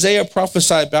did Isaiah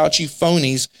prophesy about you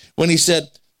phonies when he said,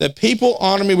 the people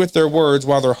honor me with their words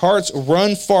while their hearts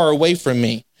run far away from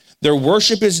me. Their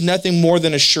worship is nothing more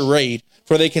than a charade,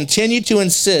 for they continue to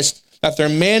insist that their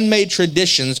man-made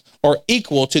traditions are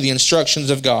equal to the instructions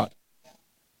of God.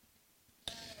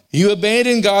 You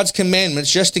abandon God's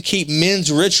commandments just to keep men's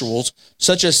rituals,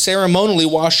 such as ceremonially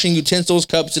washing utensils,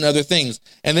 cups, and other things.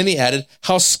 And then he added,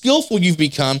 how skillful you've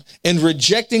become in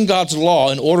rejecting God's law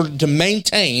in order to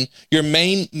maintain your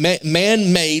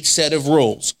man-made set of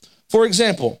rules. For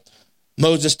example,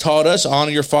 Moses taught us,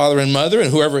 honor your father and mother,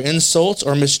 and whoever insults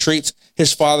or mistreats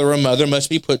his father or mother must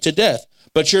be put to death.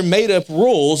 But your made-up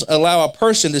rules allow a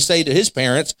person to say to his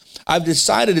parents, I've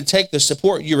decided to take the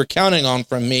support you were counting on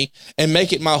from me and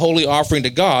make it my holy offering to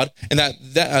God, and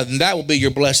that will be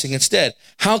your blessing instead.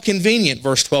 How convenient,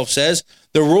 verse 12 says,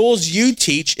 the rules you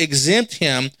teach exempt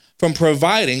him from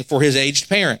providing for his aged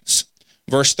parents.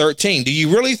 Verse 13, do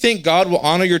you really think God will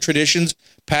honor your traditions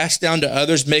passed down to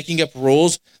others, making up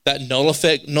rules that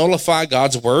nullify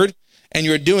God's word? And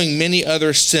you're doing many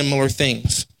other similar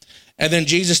things. And then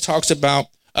Jesus talks about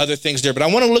other things there. But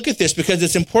I want to look at this because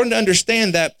it's important to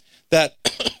understand that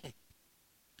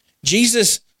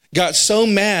Jesus got so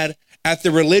mad at the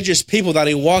religious people that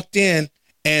he walked in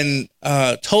and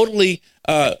totally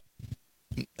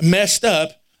messed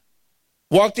up,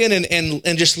 walked in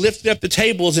and just lifted up the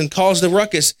tables and caused a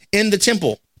ruckus in the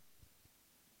temple.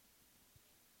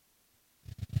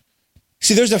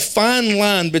 See, there's a fine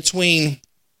line between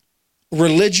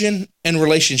religion and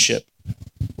relationship.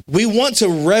 We want to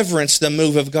reverence the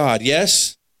move of God,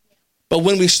 yes? But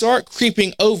when we start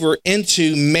creeping over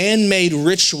into man-made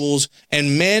rituals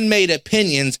and man-made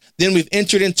opinions, then we've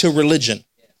entered into religion.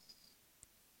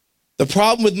 The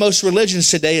problem with most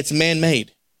religions today, it's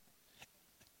man-made.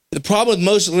 The problem with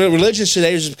most religions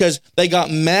today is because they got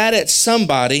mad at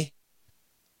somebody,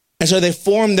 and so they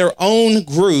formed their own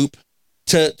group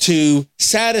to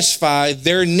satisfy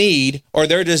their need or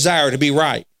their desire to be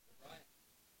right.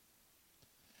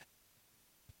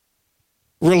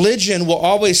 Religion will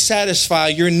always satisfy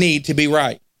your need to be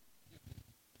right.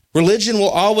 Religion will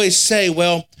always say,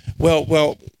 well,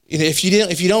 if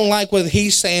you don't like what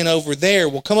he's saying over there,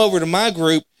 well, come over to my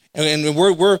group and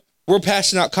we're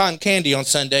passing out cotton candy on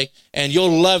Sunday, and you'll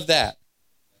love that.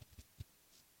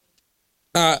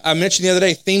 I mentioned the other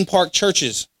day theme park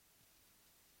churches,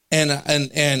 and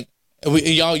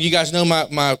you guys know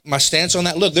my stance on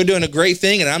that. Look, they're doing a great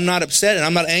thing, and I'm not upset, and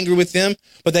I'm not angry with them.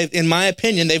 But in my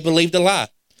opinion, they've believed a lie.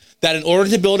 That in order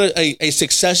to build a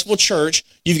successful church,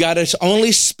 you've got to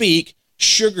only speak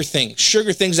sugar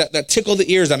things that tickle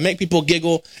the ears, that make people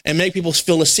giggle and make people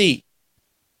feel a seat.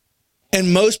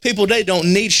 And most people today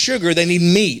don't need sugar, they need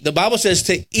meat. The Bible says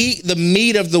to eat the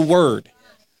meat of the word.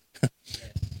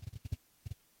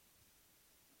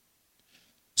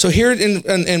 So here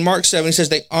in Mark 7, he says,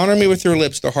 they honor me with your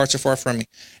lips, their hearts are far from me.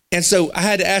 And so I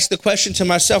had to ask the question to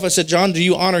myself. I said, John, do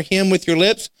you honor him with your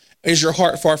lips? Or is your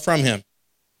heart far from him?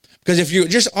 Because if you're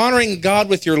just honoring God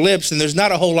with your lips, then there's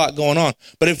not a whole lot going on.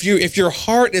 But if your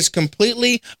heart is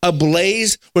completely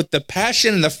ablaze with the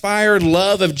passion and the fire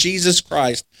love of Jesus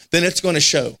Christ, then it's going to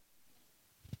show.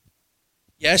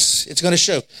 Yes, it's going to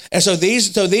show. And so these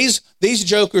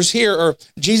jokers here, or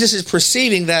Jesus is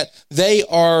perceiving that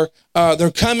they're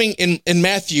coming in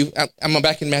Matthew. I'm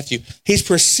back in Matthew. He's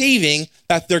perceiving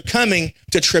that they're coming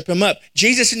to trip him up.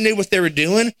 Jesus knew what they were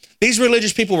doing. These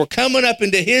religious people were coming up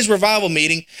into his revival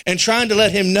meeting and trying to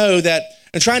let him know that,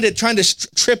 and trying to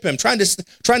trip him, trying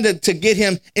to get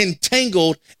him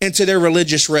entangled into their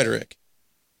religious rhetoric.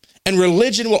 And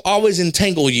religion will always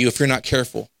entangle you if you're not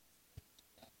careful.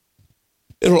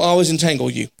 It will always entangle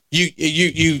you.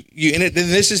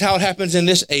 This is how it happens in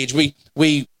this age.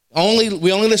 We only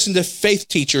listen to faith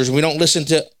teachers. We don't listen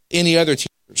to any other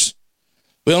teachers.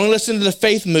 We only listen to the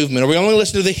faith movement, or we only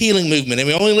listen to the healing movement, and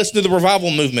we only listen to the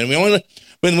revival movement. We only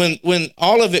when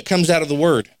all of it comes out of the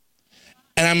Word.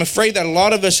 And I'm afraid that a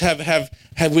lot of us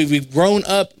we've grown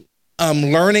up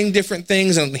learning different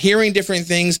things and hearing different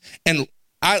things. And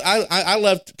I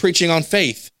love preaching on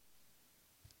faith.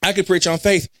 I could preach on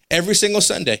faith every single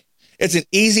Sunday. It's an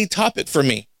easy topic for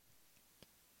me.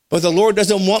 But the Lord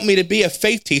doesn't want me to be a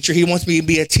faith teacher. He wants me to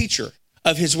be a teacher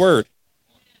of his word.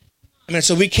 I mean,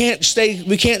 so we can't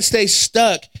stay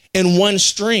stuck in one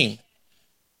stream.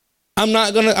 I'm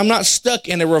not stuck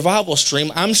in a revival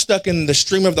stream. I'm stuck in the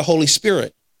stream of the Holy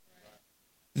Spirit.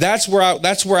 That's where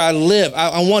I live.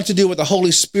 I want to do what the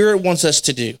Holy Spirit wants us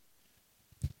to do.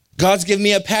 God's given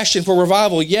me a passion for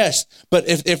revival, yes. But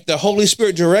if the Holy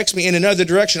Spirit directs me in another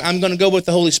direction, I'm going to go with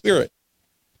the Holy Spirit.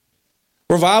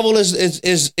 Revival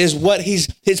is what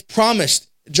he's promised.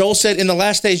 Joel said, in the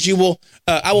last days,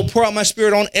 I will pour out my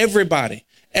Spirit on everybody.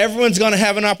 Everyone's going to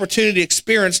have an opportunity to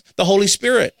experience the Holy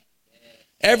Spirit.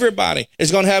 Everybody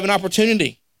is going to have an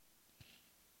opportunity.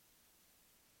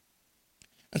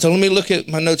 And so let me look at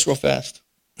my notes real fast.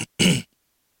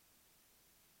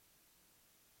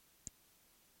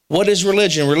 What is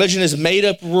religion? Religion is made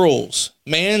up rules.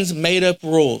 Man's made up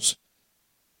rules.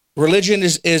 Religion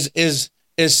is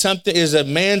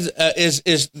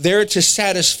there to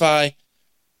satisfy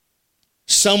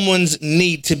someone's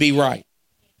need to be right.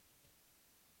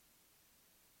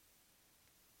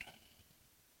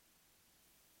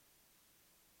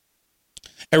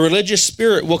 A religious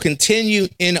spirit will continue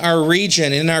in our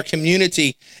region, in our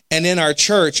community, and in our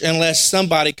church unless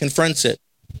somebody confronts it.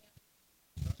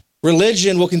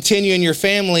 Religion will continue in your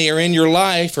family or in your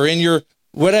life or in your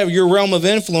realm of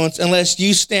influence unless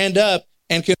you stand up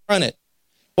and confront it.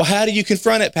 Well, how do you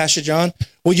confront it, Pastor John?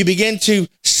 Well, you begin to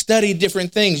study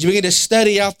different things. You begin to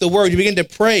study out the word. You begin to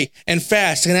pray and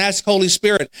fast and ask Holy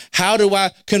Spirit, how do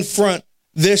I confront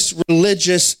this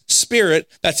religious spirit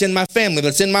that's in my family,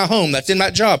 that's in my home, that's in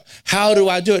my job? How do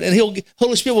I do it? And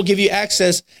Holy Spirit will give you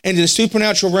access into the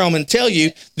supernatural realm and tell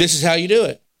you this is how you do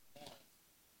it.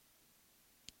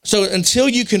 So until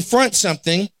you confront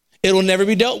something, it will never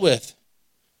be dealt with.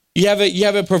 You have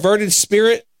a perverted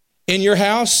spirit in your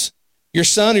house. Your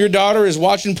son or your daughter is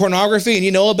watching pornography and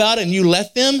you know about it and you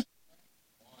let them.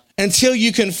 Until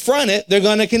you confront it, they're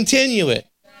going to continue it.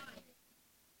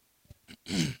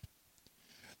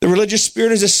 The religious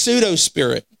spirit is a pseudo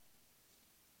spirit.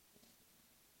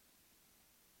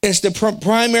 It's the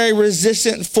primary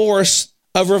resistant force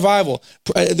of revival.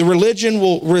 The religion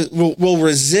will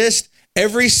resist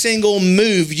every single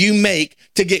move you make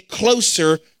to get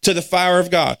closer to the fire of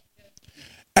God.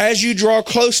 As you draw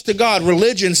close to God,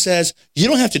 religion says, you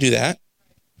don't have to do that.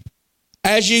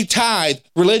 As you tithe,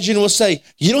 religion will say,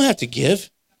 you don't have to give.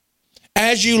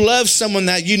 As you love someone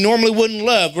that you normally wouldn't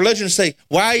love, religion will say,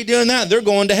 why are you doing that? They're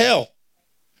going to hell.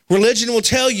 Religion will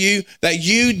tell you that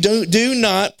you do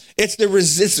not, it's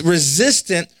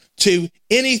resistant to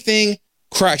anything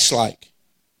Christ-like.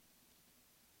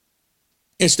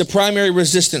 It's the primary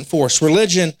resistant force.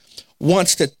 Religion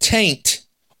wants to taint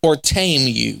or tame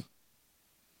you.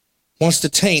 Wants to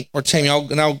taint or tame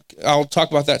you. I'll talk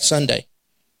about that Sunday.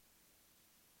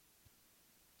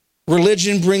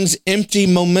 Religion brings empty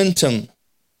momentum.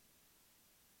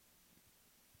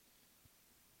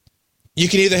 You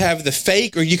can either have the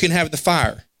fake or you can have the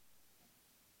fire.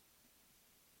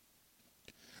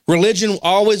 Religion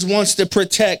always wants to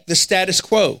protect the status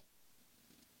quo.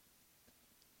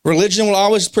 Religion will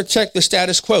always protect the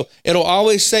status quo. It'll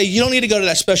always say, you don't need to go to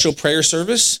that special prayer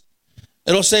service.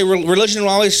 It'll say, religion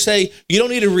will always say, you don't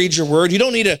need to read your word. You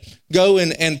don't need to go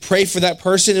and pray for that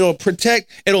person.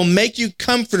 It'll make you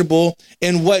comfortable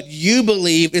in what you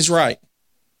believe is right.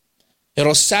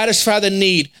 It'll satisfy the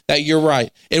need that you're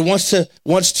right. It wants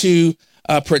to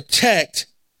protect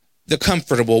the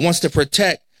comfortable, wants to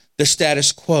protect the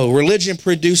status quo. Religion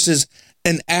produces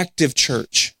an active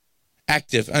church.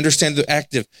 Active, understand the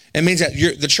active. It means that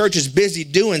the church is busy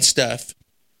doing stuff,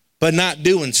 but not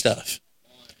doing stuff.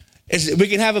 We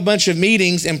can have a bunch of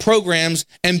meetings and programs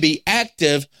and be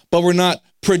active, but we're not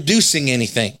producing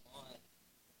anything.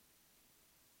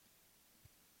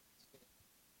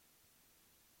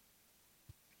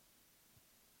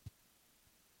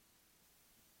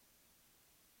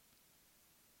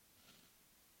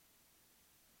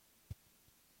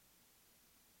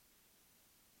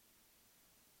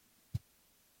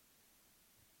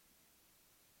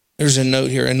 There's a note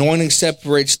here. Anointing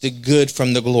separates the good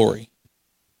from the glory.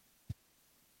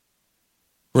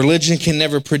 Religion can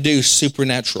never produce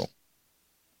supernatural.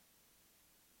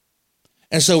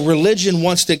 And so religion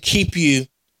wants to keep you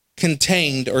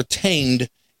contained or tamed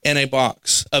in a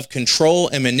box of control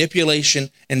and manipulation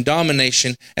and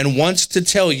domination, and wants to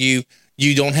tell you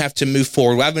you don't have to move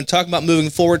forward. I've been talking about moving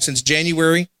forward since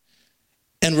January,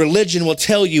 and religion will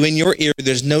tell you in your ear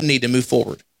there's no need to move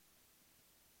forward.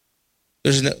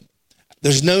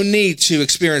 There's no need to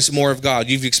experience more of God.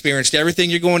 You've experienced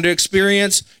everything you're going to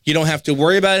experience. You don't have to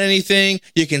worry about anything.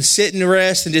 You can sit and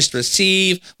rest and just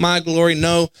receive my glory.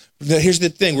 No, here's the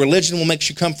thing. Religion will make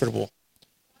you comfortable.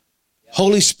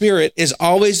 Holy Spirit is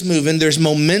always moving. There's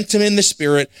momentum in the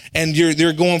Spirit, and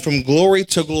they're going from glory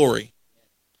to glory,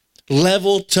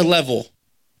 level to level.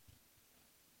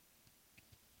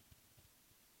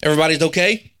 Everybody's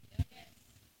okay?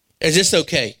 Is this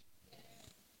okay?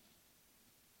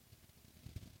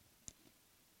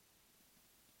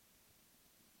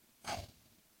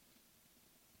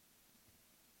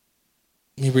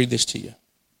 Let me read this to you.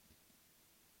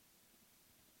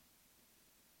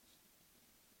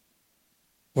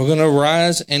 We're going to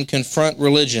rise and confront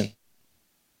religion.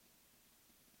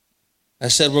 I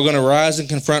said we're going to rise and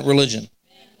confront religion.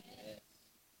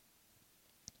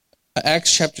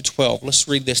 Acts chapter 12. Let's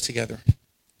read this together.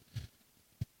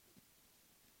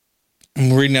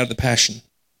 I'm reading out of the Passion.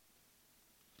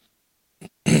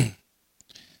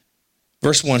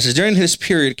 Verse 1 says, during this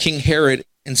period, King Herod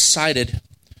incited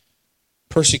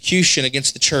persecution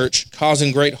against the church,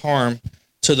 causing great harm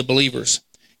to the believers.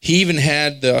 He even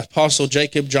had the apostle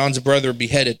Jacob, John's brother,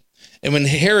 beheaded. And when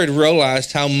Herod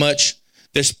realized how much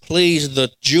this pleased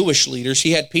the Jewish leaders,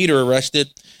 he had Peter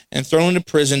arrested and thrown into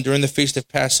prison during the feast of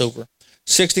Passover.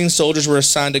 16 soldiers were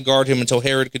assigned to guard him until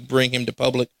Herod could bring him to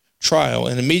public trial.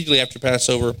 And immediately after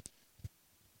the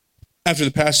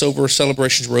Passover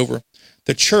celebrations were over,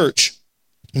 the church,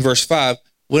 in verse 5,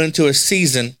 went into a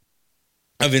season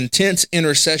of intense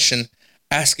intercession,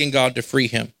 asking God to free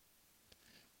him.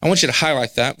 I want you to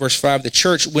highlight that. Verse 5, the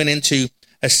church went into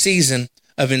a season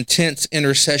of intense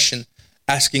intercession,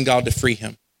 asking God to free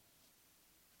him.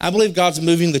 I believe God's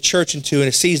moving the church into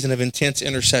a season of intense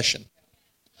intercession.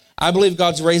 I believe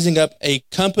God's raising up a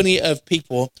company of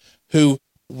people who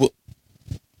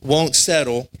won't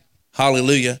settle,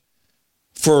 hallelujah,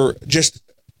 for just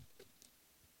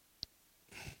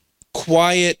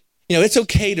quiet. You know, it's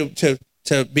okay to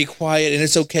be quiet, and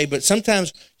it's okay, but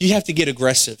sometimes you have to get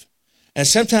aggressive. And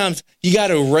sometimes you got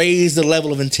to raise the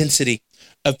level of intensity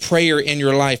of prayer in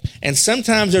your life. And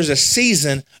sometimes there's a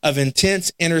season of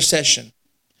intense intercession.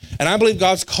 And I believe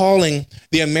God's calling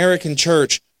the American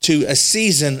church to a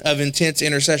season of intense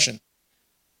intercession.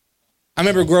 I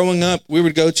remember growing up, we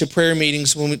would go to prayer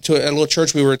meetings when we to a little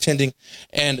church we were attending,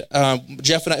 and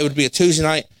Jeff and I, it would be a Tuesday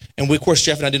night, and of course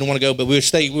Jeff and I didn't want to go, but we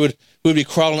would be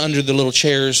crawling under the little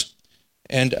chairs,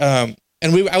 and I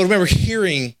would remember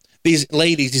hearing these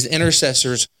ladies, these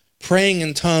intercessors, praying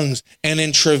in tongues and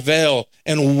in travail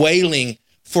and wailing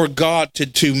for God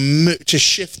to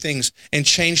shift things and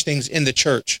change things in the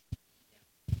church.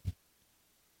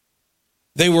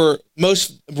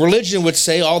 Religion would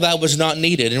say all that was not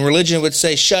needed, and religion would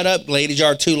say, shut up, ladies, you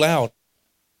are too loud.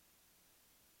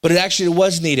 But it actually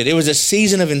was needed. It was a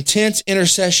season of intense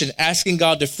intercession, asking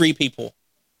God to free people.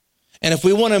 And if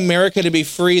we want America to be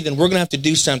free, then we're going to have to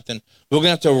do something. We're going to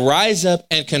have to rise up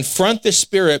and confront the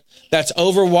spirit that's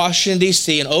over Washington,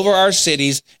 D.C., and over our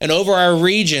cities and over our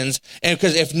regions. And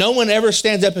because if no one ever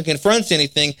stands up and confronts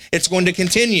anything, it's going to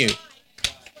continue.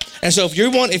 And so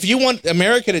if you want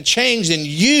America to change, then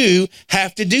you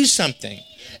have to do something.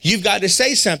 You've got to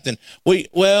say something.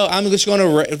 Well, I'm just going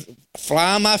to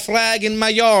fly my flag in my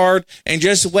yard and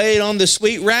just wait on the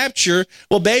sweet rapture.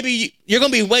 Well, baby, you're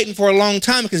going to be waiting for a long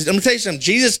time, because I'm going to tell you something.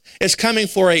 Jesus is coming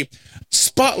for a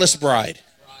spotless bride.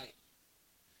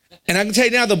 And I can tell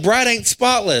you now, the bride ain't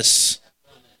spotless.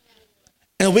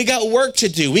 And we got work to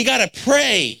do. We got to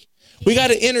pray. We got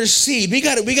to intercede. We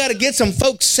got to get some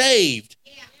folks saved.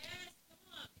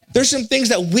 There's some things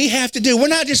that we have to do. We're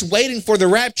not just waiting for the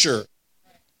rapture.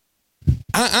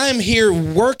 I'm here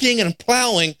working and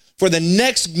plowing for the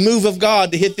next move of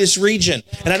God to hit this region.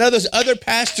 And I know there's other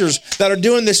pastors that are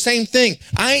doing the same thing.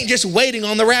 I ain't just waiting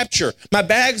on the rapture. My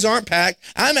bags aren't packed.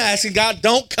 I'm asking God,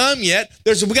 don't come yet.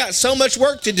 We got so much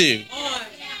work to do.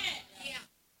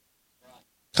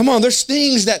 Come on, there's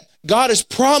things that God has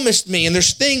promised me, and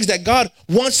there's things that God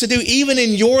wants to do even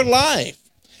in your life,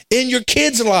 in your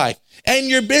kids' life, and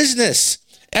your business,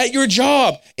 at your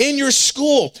job, in your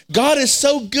school. God is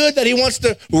so good that he wants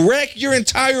to wreck your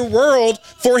entire world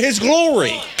for his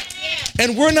glory.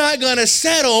 And we're not going to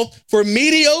settle for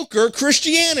mediocre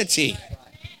Christianity.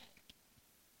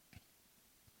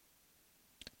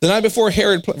 The night before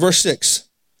Herod, verse 6,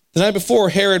 The night before,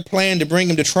 Herod planned to bring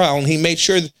him to trial, and he made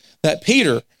sure that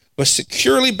Peter was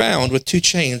securely bound with 2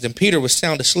 chains, and Peter was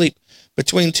sound asleep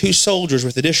between 2 soldiers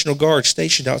with additional guards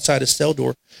stationed outside his cell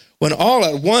door. When all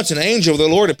at once an angel of the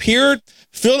Lord appeared,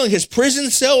 filling his prison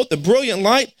cell with a brilliant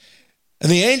light, and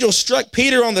the angel struck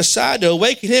Peter on the side to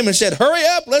awaken him and said, "Hurry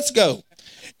up, let's go."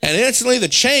 And instantly the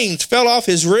chains fell off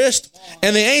his wrist,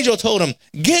 and the angel told him,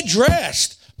 "Get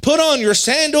dressed, put on your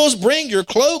sandals, bring your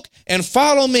cloak, and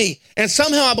follow me." And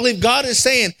somehow I believe God is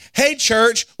saying, hey,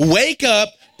 church, wake up,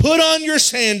 put on your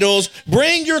sandals,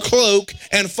 bring your cloak,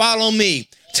 and follow me.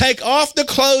 Take off the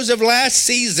clothes of last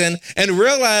season and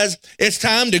realize it's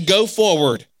time to go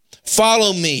forward.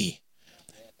 Follow me.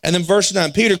 And then verse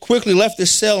 9, Peter quickly left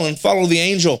his cell and followed the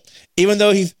angel, even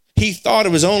though he thought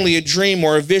it was only a dream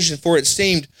or a vision, for it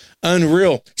seemed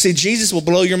unreal. See, Jesus will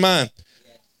blow your mind.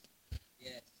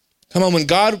 Come on, when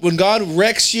God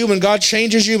wrecks you, when God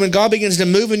changes you, when God begins to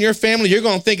move in your family, you're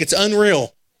going to think it's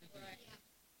unreal.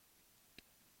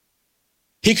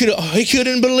 He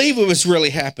couldn't believe it was really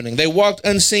happening. They walked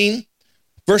unseen.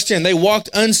 Verse 10, they walked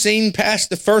unseen past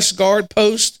the first guard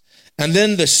post and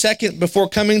then the second before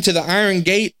coming to the iron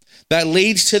gate that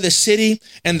leads to the city,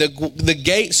 and the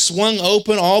gate swung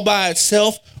open all by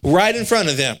itself right in front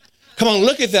of them. Come on,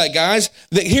 look at that, guys.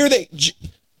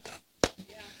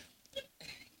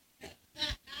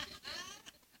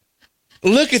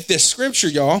 Look at this scripture,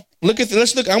 y'all. We're going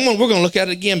to look at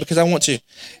it again because I want to.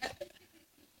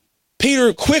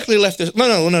 Peter quickly left this.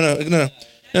 No.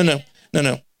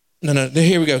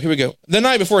 Here we go. The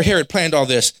night before Herod planned all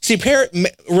this. See,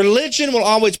 religion will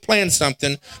always plan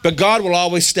something, but God will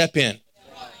always step in.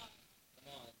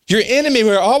 Your enemy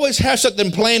will always have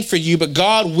something planned for you, but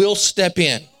God will step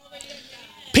in.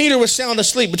 Peter was sound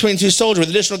asleep between 2 soldiers with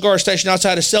additional guards stationed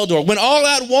outside his cell door, when all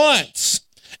at once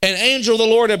an angel of the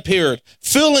Lord appeared,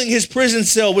 filling his prison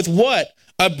cell with what?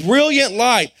 A brilliant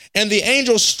light. And the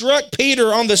angel struck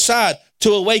Peter on the side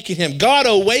to awaken him. God,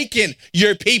 awaken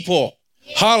your people.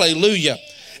 Hallelujah.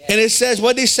 And it says,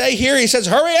 what did he say here? He says,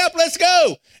 hurry up, let's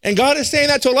go. And God is saying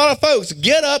that to a lot of folks.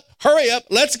 Get up, hurry up,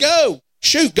 let's go.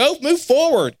 Shoot, go, move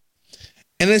forward.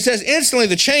 And it says, instantly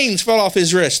the chains fell off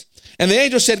his wrist. And the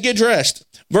angel said, get dressed.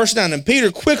 Verse 9, and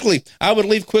Peter quickly, I would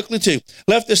leave quickly too,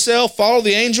 left the cell, followed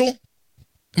the angel.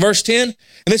 Verse 10, and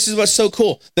this is what's so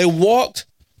cool. They walked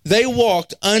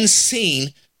unseen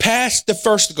past the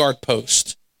first guard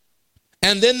post,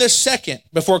 and then the second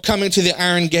before coming to the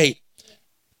iron gate.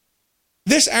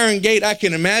 This iron gate, I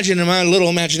can imagine in my little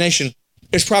imagination,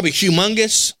 is probably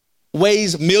humongous,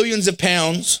 weighs millions of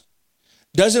pounds,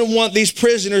 doesn't want these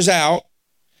prisoners out.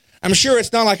 I'm sure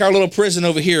it's not like our little prison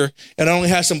over here. It only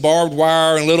has some barbed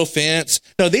wire and a little fence.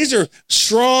 No, these are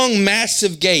strong,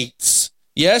 massive gates.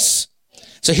 Yes?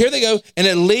 So here they go, and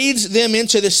it leads them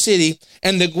into the city,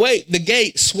 and the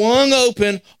gate swung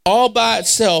open all by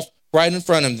itself right in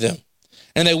front of them.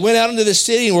 And they went out into the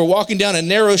city and were walking down a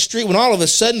narrow street when all of a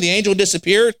sudden the angel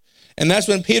disappeared. And that's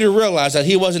when Peter realized that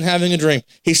he wasn't having a dream.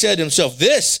 He said to himself,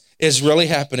 this is really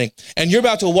happening. And you're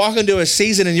about to walk into a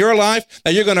season in your life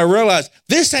that you're going to realize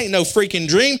this ain't no freaking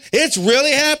dream. It's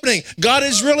really happening. God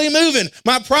is really moving.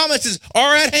 My promises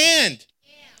are at hand.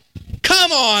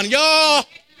 Come on, y'all.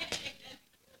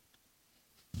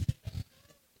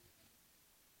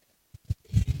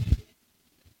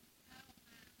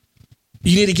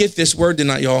 You need to get this word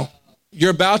tonight, y'all. You're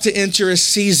about to enter a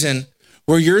season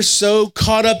where you're so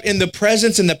caught up in the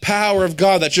presence and the power of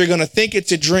God that you're going to think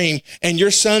it's a dream, and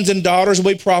your sons and daughters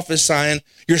will be prophesying.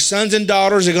 Your sons and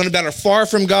daughters are going to be that are far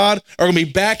from God are going to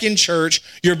be back in church.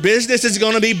 Your business is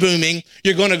going to be booming.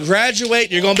 You're going to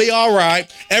graduate. You're going to be all right.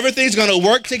 Everything's going to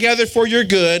work together for your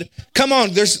good. Come on.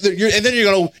 And then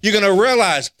you're going to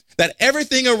realize that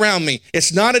everything around me,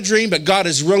 it's not a dream, but God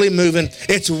is really moving.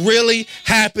 It's really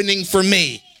happening for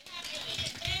me.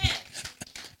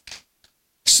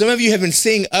 Some of you have been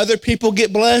seeing other people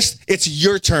get blessed. It's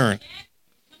your turn.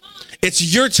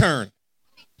 It's your turn.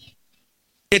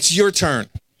 It's your turn.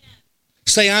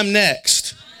 Say, I'm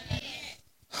next.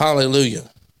 Hallelujah.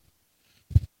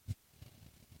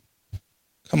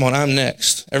 Come on, I'm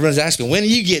next. Everyone's asking, when are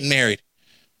you getting married?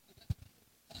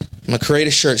 I'm going to create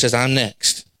a shirt that says, I'm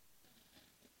next.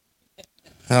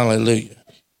 Hallelujah.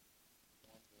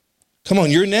 Come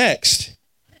on, you're next.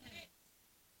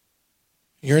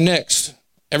 You're next.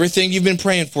 Everything you've been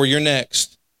praying for, you're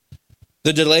next.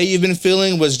 The delay you've been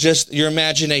feeling was just your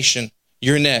imagination.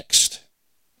 You're next.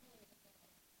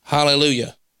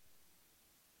 Hallelujah.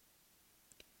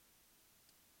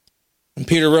 And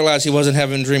Peter realized he wasn't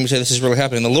having a dream. He said, this is really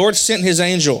happening. The Lord sent his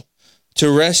angel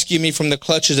to rescue me from the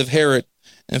clutches of Herod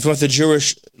and from what the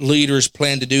Jewish leaders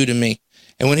planned to do to me.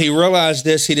 And when he realized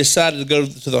this, he decided to go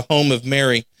to the home of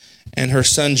Mary and her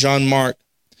son, John Mark.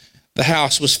 The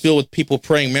house was filled with people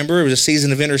praying. Remember, it was a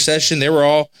season of intercession. They were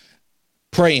all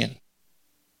praying.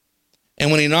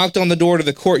 And when he knocked on the door to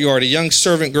the courtyard, a young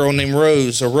servant girl named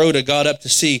Rhoda, got up to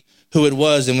see who it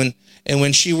was. And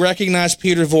when she recognized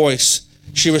Peter's voice,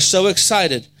 she was so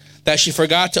excited that she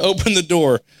forgot to open the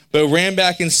door, but ran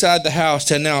back inside the house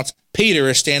to announce, Peter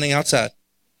is standing outside.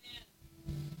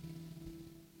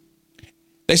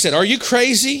 They said, are you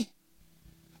crazy?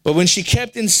 But when she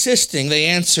kept insisting, they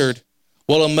answered,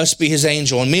 well, it must be his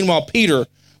angel. And meanwhile, Peter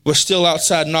was still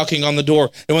outside knocking on the door.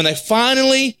 And when they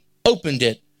finally opened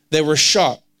it, they were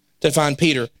shocked to find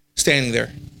Peter standing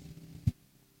there.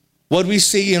 What did we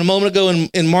see a moment ago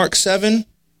in Mark 7?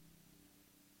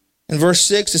 In verse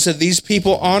 6, it said, these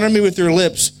people honor me with their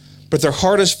lips, but their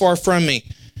heart is far from me.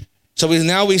 So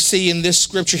now we see in this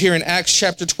scripture here in Acts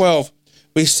chapter 12,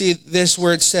 we see this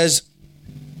where it says,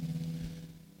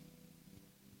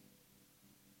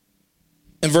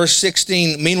 in verse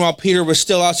 16, meanwhile, Peter was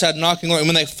still outside knocking, and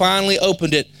when they finally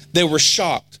opened it, they were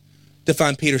shocked to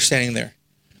find Peter standing there.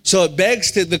 So it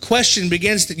begs to, the question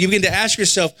begins to, you begin to ask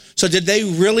yourself, so did they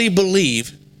really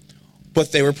believe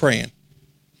what they were praying?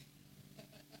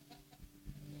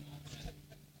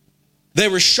 They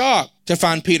were shocked to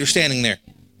find Peter standing there.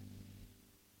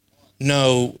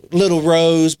 No, little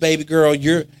Rose, baby girl,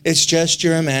 it's just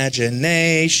your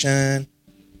imagination.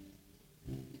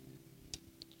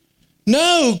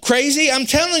 No, crazy, I'm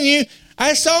telling you,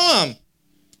 I saw him.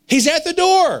 He's at the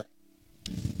door.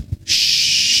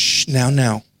 Shh, now.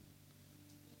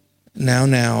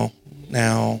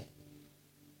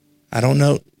 I don't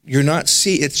know. You're not,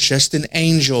 it's just an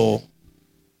angel.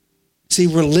 See,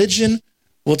 religion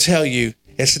will tell you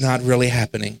it's not really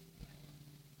happening.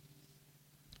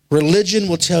 Religion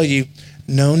will tell you,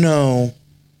 no.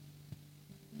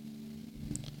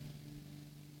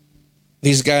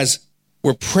 These guys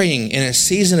were praying in a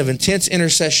season of intense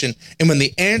intercession, and when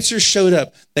the answer showed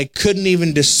up, they couldn't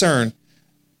even discern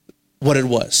what it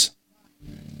was.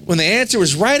 When the answer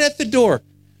was right at the door,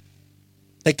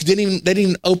 they didn't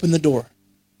even open the door.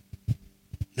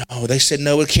 No, they said,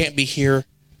 no, it can't be here.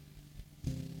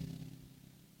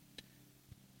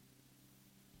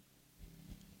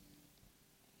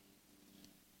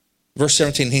 Verse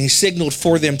 17, he signaled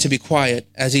for them to be quiet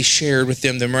as he shared with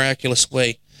them the miraculous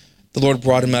way the Lord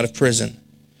brought him out of prison.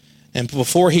 And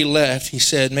before he left, he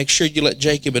said, make sure you let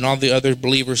Jacob and all the other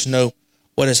believers know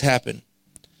what has happened.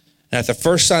 And at the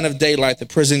first sign of daylight, the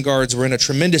prison guards were in a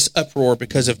tremendous uproar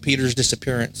because of Peter's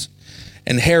disappearance.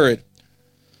 And Herod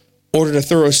ordered a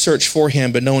thorough search for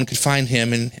him, but no one could find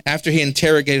him. And after he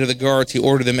interrogated the guards, he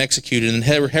ordered them executed. And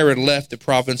Herod left the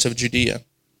province of Judea.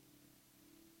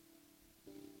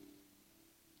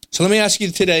 So let me ask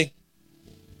you today,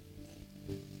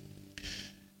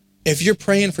 if you're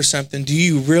praying for something, do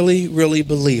you really, really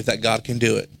believe that God can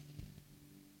do it?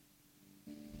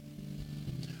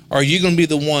 Or are you going to be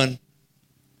the one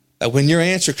that when your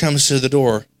answer comes to the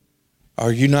door,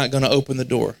 are you not going to open the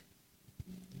door?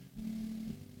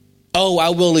 Oh, I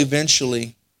will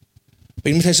eventually. But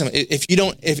let me tell you something.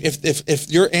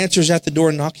 If your answer is at the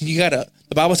door knocking, the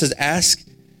Bible says, ask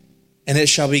and it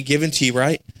shall be given to you,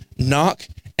 right? Knock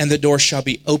and the door shall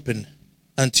be open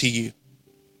unto you.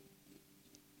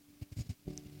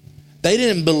 They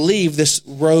didn't believe this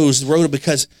Rhoda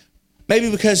because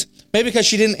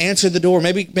she didn't answer the door.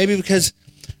 Maybe because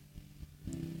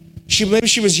she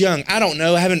was young. I don't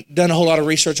know. I haven't done a whole lot of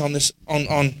research on this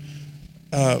on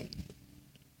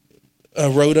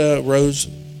Rose.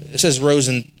 It says Rose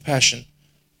in Passion.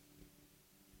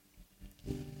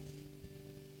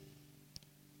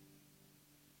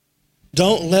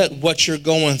 Don't let what you're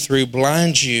going through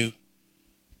blind you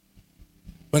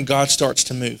when God starts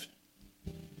to move.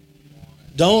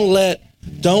 Don't let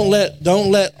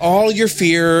all your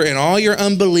fear and all your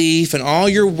unbelief and all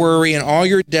your worry and all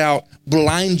your doubt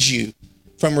blind you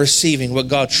from receiving what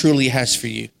God truly has for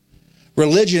you.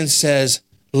 Religion says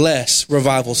less,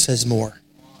 revival says more.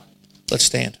 Let's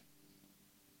stand.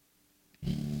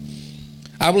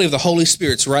 I believe the Holy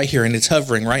Spirit's right here and it's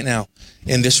hovering right now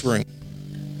in this room.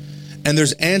 And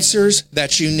there's answers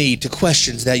that you need to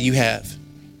questions that you have.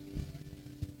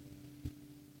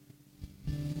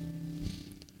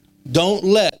 Don't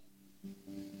let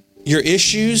your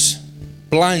issues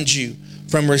blind you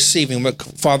from receiving what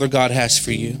Father God has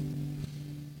for you.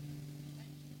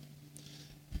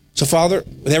 So, Father,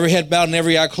 with every head bowed and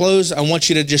every eye closed, I want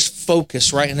you to just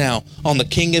focus right now on the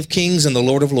King of Kings and the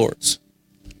Lord of Lords.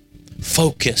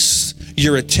 Focus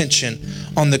your attention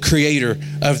on the Creator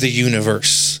of the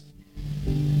universe.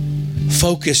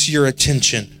 Focus your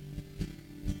attention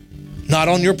Not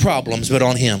on your problems, but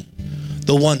on him,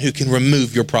 the one who can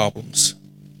remove your problems.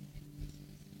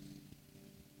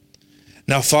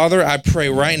 Now, Father, I pray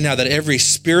right now that every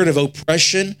spirit of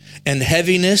oppression and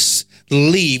heaviness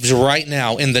leaves right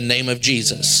now in the name of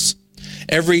Jesus.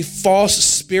 Every false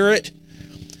spirit,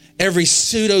 every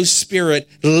pseudo spirit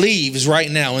leaves right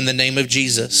now in the name of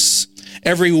Jesus.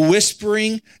 Every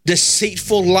whispering,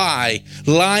 deceitful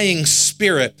lying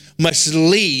spirit must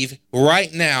leave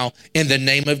right now in the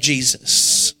name of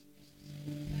Jesus.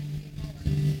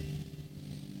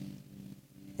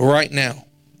 Right now.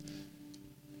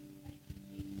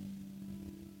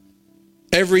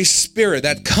 Every spirit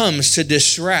that comes to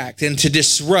distract and to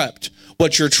disrupt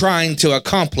what you're trying to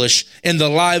accomplish in the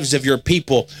lives of your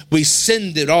people, we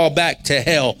send it all back to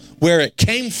hell where it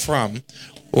came from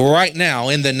right now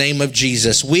in the name of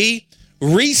Jesus. We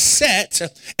reset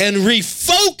and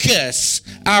refocus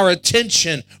our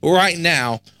attention right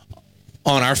now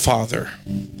on our Father,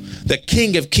 the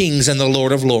King of Kings and the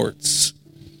Lord of Lords,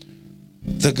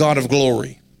 the God of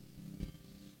glory.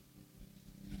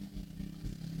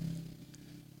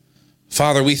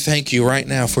 Father, we thank you right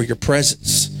now for your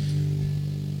presence.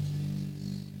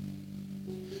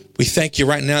 We thank you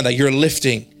right now that you're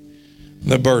lifting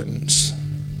the burdens.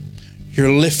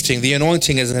 You're lifting, the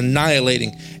anointing is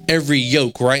annihilating every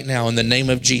yoke right now in the name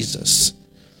of Jesus.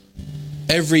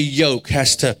 Every yoke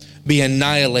has to be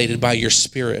annihilated by your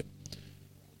Spirit.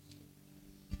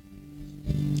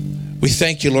 We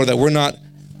thank you, Lord, that we're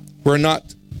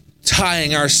not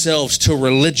tying ourselves to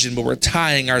religion, but we're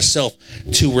tying ourselves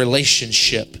to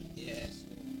relationship.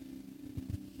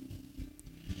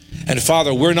 And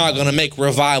Father, we're not going to make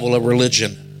revival a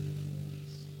religion.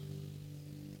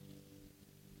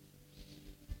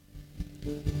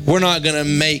 We're not going to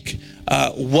make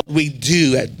what we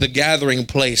do at the gathering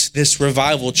place, this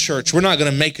revival church, we're not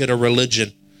going to make it a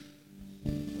religion.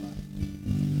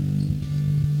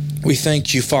 We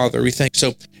thank you, Father. We thank you.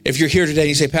 So if you're here today and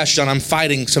you say, Pastor John, I'm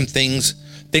fighting some things.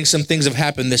 I think some things have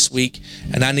happened this week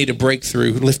and I need a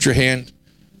breakthrough. Lift your hand.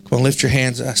 Come on, lift your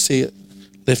hands. I see it.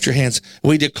 Lift your hands.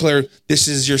 We declare this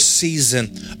is your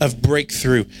season of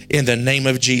breakthrough in the name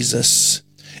of Jesus.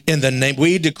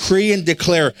 We decree and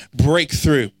declare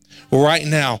breakthrough right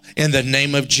now in the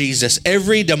name of Jesus.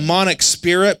 Every demonic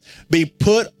spirit be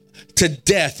put to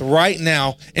death right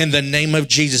now in the name of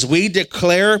Jesus. We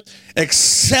declare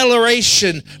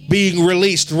acceleration being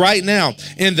released right now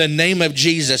in the name of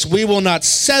Jesus. We will not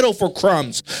settle for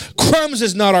crumbs. Crumbs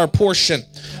is not our portion.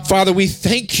 Father, we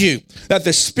thank you that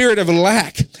the spirit of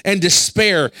lack and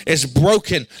despair is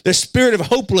broken. The spirit of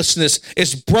hopelessness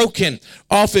is broken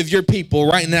off of your people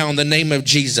right now in the name of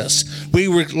Jesus. We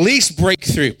release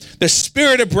breakthrough, the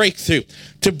spirit of breakthrough,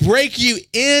 to break you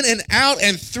in and out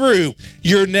and through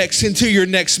into your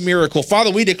next miracle.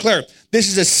 Father, we declare this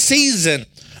is a season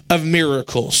of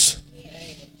miracles.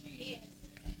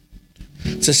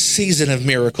 It's a season of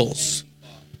miracles.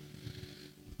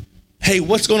 Hey,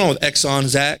 what's going on with Exxon,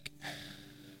 Zach?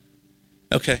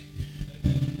 Okay.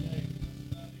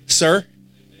 Sir?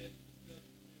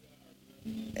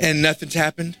 And nothing's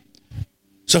happened?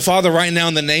 So, Father, right now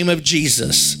in the name of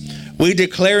Jesus, we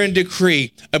declare and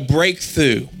decree a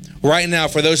breakthrough right now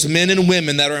for those men and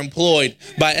women that are employed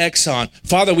by Exxon.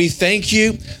 Father, we thank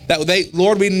you that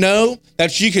Lord, we know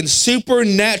that you can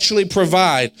supernaturally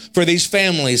provide for these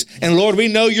families. And Lord, we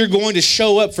know you're going to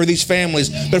show up for these families.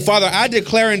 But Father, I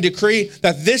declare and decree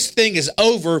that this thing is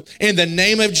over in the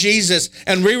name of Jesus.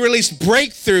 And we release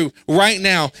breakthrough right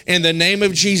now in the name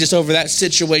of Jesus over that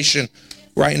situation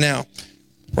right now.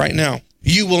 Right now.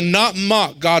 You will not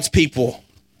mock God's people.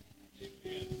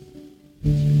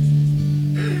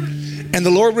 And the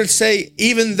Lord would say,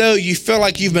 even though you feel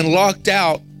like you've been locked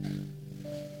out,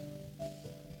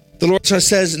 the Lord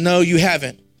says, no, you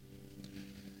haven't.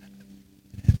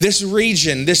 This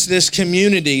region, this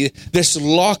community, this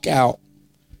lockout,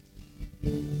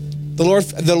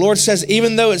 the Lord says,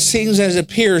 even though it seems as it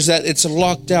appears that it's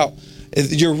locked out,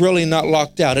 you're really not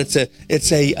locked out.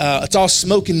 It's all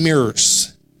smoke and mirrors.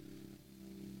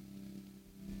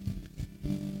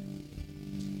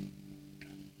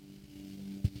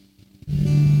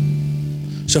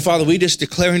 So, Father, we just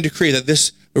declare and decree that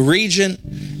this region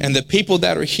and the people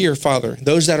that are here, Father,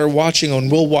 those that are watching and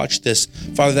will watch this,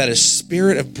 Father, that a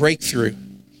spirit of breakthrough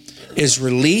is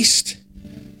released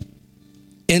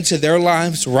into their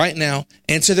lives right now,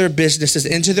 into their businesses,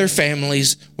 into their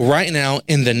families right now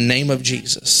in the name of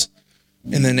Jesus.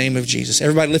 In the name of Jesus.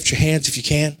 Everybody lift your hands if you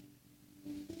can.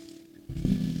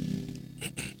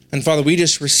 And Father, we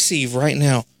just receive right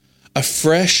now a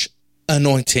fresh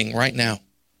anointing right now.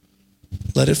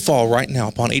 Let it fall right now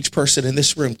upon each person in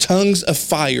this room. Tongues of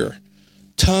fire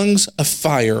tongues of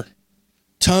fire,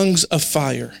 tongues of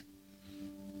fire,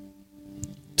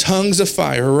 tongues of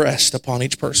fire rest upon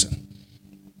each person.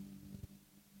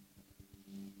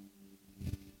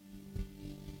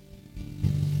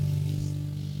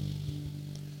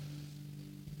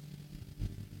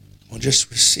 Well,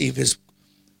 just receive his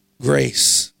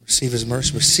grace, receive his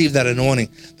mercy, receive that anointing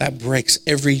that breaks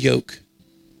every yoke.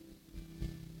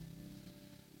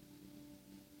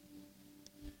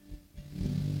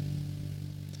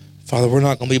 Father, we're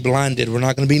not going to be blinded. We're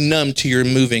not going to be numb to your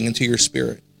moving and to your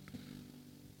spirit.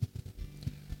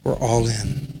 We're all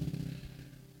in.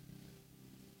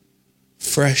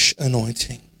 Fresh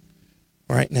anointing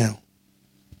right now.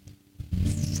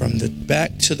 From the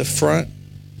back to the front.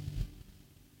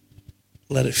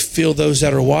 Let it fill those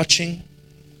that are watching.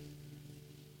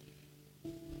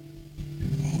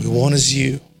 All we want is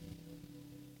you.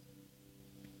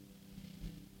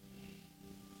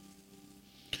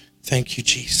 Thank you,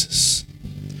 Jesus.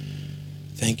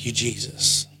 Thank you,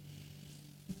 Jesus.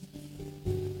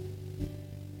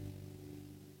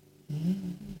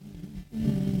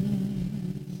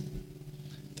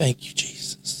 Thank you,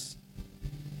 Jesus.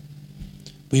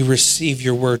 We receive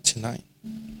your word tonight.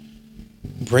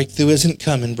 Breakthrough isn't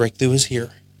coming, breakthrough is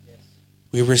here.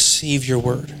 We receive your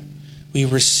word. We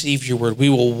receive your word. We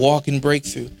will walk in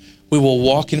breakthrough. We will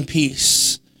walk in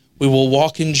peace. We will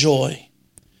walk in joy.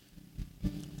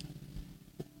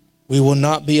 We will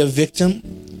not be a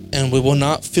victim, and we will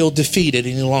not feel defeated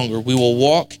any longer. We will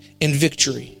walk in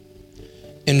victory,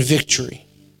 in victory,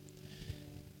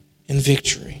 in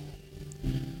victory.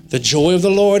 The joy of the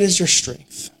Lord is your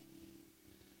strength.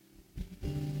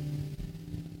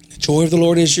 The joy of the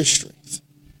Lord is your strength.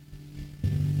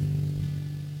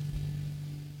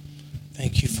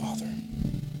 Thank you, Father.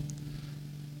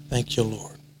 Thank you,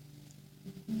 Lord.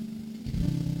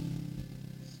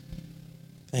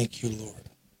 Thank you, Lord.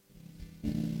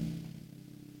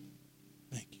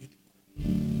 Thank you.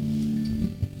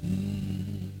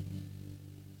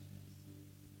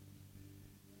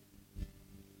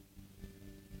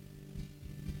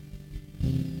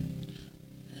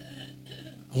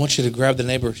 I want you to grab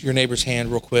your neighbor's hand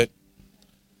real quick.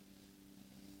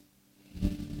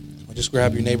 Just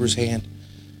grab your neighbor's hand.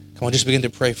 Come on, just begin to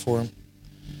pray for him.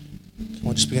 Come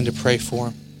on, just begin to pray for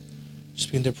him. Just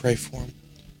begin to pray for him.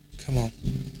 Come on.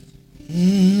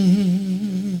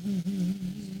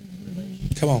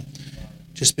 Come on.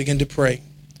 Just begin to pray.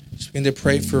 Just begin to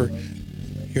pray for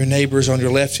your neighbors on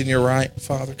your left and your right.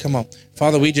 Father, come on.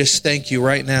 Father, we just thank you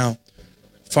right now.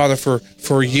 Father,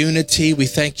 for unity. We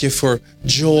thank you for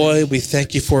joy. We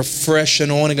thank you for fresh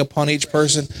anointing upon each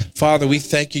person. Father, we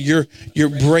thank you.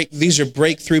 These are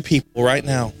breakthrough people right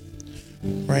now.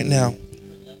 Right now.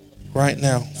 Right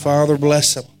now. Father,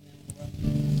 bless them.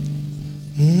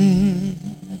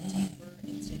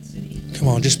 Come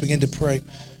on, just begin to pray.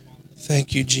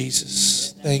 Thank you,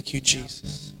 Jesus. Thank you,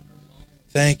 Jesus.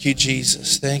 Thank you,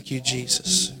 Jesus. Thank you,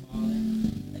 Jesus.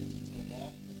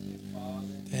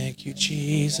 Thank you,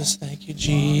 Jesus. Thank you,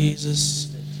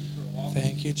 Jesus.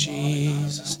 Thank you,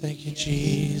 Jesus. Thank you,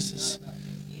 Jesus.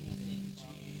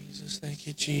 Thank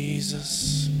you,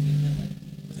 Jesus.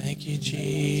 Thank you,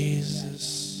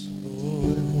 Jesus.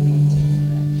 Oh,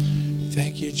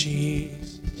 thank you,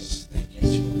 Jesus. Thank you,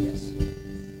 Jesus.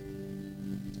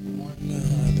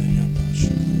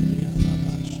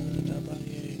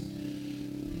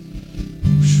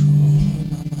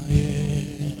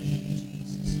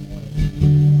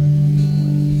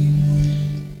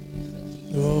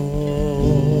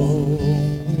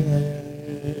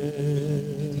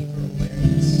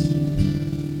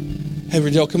 Hey,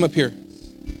 Riddell, come up here.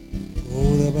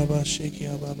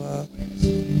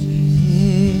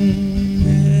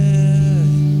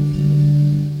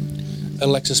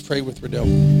 Alexis, pray with Riddell.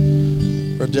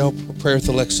 Riddell, pray with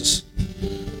Alexis.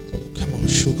 Come on.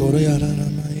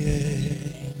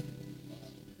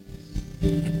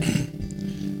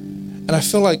 And I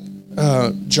feel like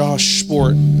Josh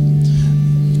Sport,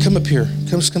 come up here.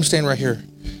 Come stand right here.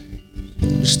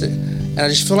 And I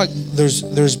just feel like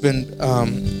there's been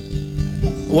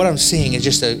what I'm seeing is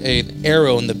just an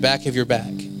arrow in the back of your back.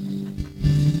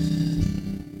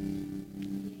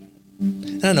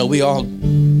 And I know we all,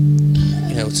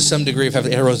 to some degree have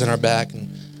arrows in our back, and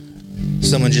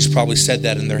someone just probably said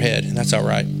that in their head, and that's all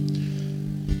right.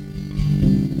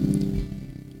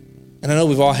 And I know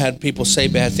we've all had people say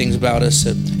bad things about us,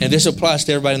 and this applies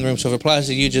to everybody in the room, so if it applies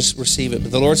to you, just receive it.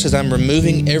 But the Lord says, I'm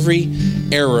removing every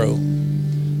arrow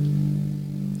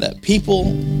that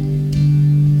people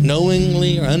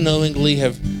knowingly or unknowingly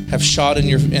have shot in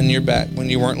your back when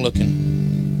you weren't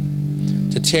looking,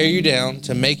 to tear you down,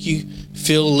 to make you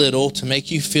feel little, to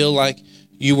make you feel like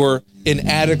you were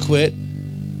inadequate.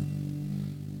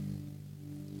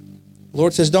 The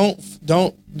Lord says,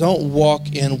 don't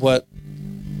walk in what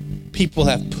people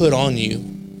have put on you.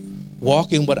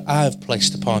 Walk in what I've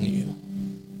placed upon you.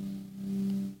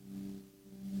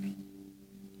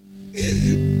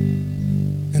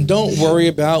 And don't worry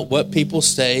about what people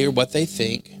say or what they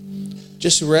think.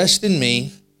 Just rest in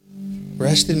me.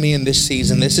 Rest in me in this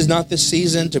season. This is not the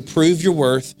season to prove your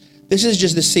worth. This is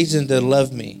just the season to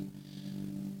love me.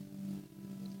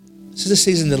 This is the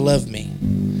season to love me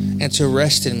and to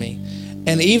rest in me.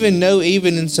 And even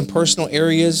in some personal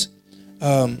areas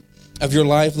of your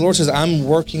life, the Lord says, I'm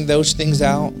working those things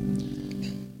out.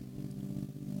 And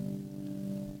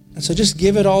so just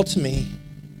give it all to me.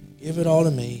 Give it all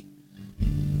to me.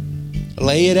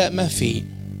 Lay it at my feet.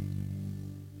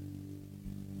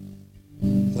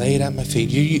 Lay it at my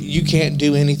feet. You can't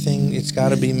do anything. It's got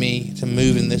to be me to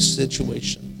move in this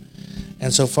situation.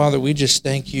 And so, Father, we just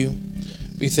thank you.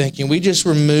 We thank you. We just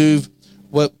remove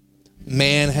what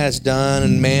man has done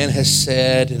and man has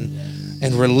said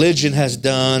and religion has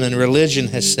done and religion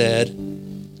has said.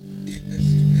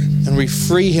 And we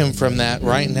free him from that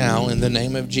right now in the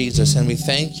name of Jesus. And we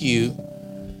thank you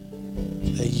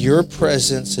that your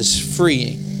presence is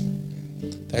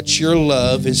freeing, that your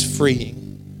love is freeing,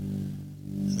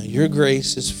 and that your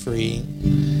grace is freeing,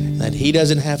 and that he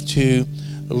doesn't have to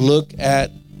look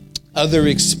at other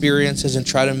experiences and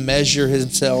try to measure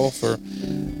himself or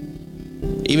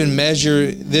even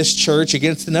measure this church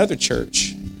against another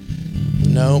church.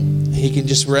 No, he can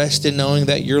just rest in knowing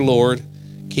that you're Lord,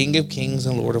 King of Kings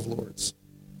and Lord of Lords.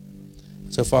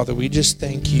 So, Father, we just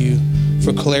thank you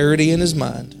for clarity in his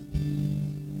mind.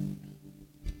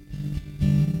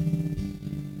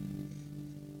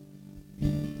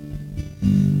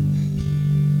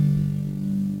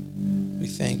 We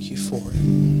thank you for it.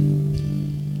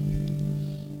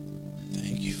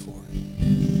 Thank you for it.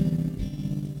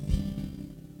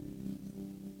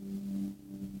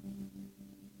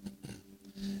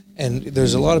 And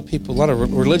there's a lot of people, a lot of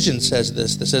religion says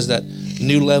this. That says that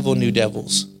new level, new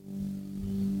devils.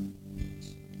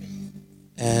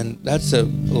 And that's a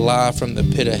lie from the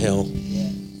pit of hell.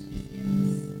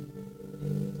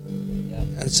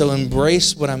 And so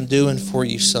embrace what I'm doing for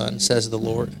you, son, says the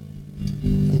Lord.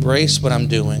 Embrace what I'm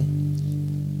doing.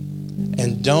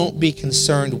 And don't be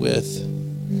concerned with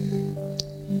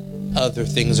other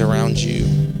things around you.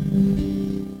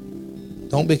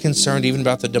 Don't be concerned even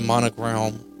about the demonic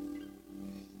realm.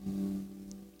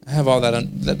 I have all that.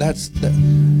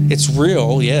 It's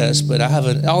real, yes, but I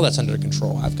have all that's under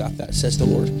control. I've got that, says the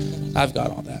Lord. I've got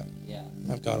all that. Yeah.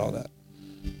 I've got all that.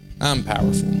 I'm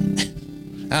powerful.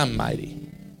 I'm mighty.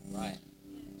 Right.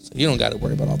 So you don't got to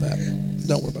worry about all that.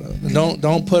 Don't worry about it.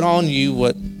 Don't put on you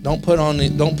what. Don't put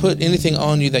anything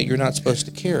on you that you're not supposed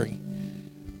to carry.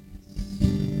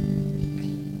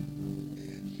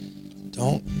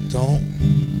 Don't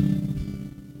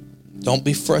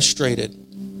be frustrated.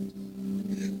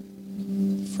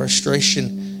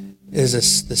 Frustration is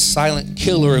the silent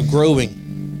killer of growing.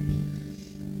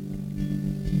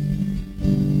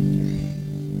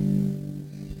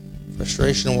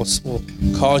 Frustration will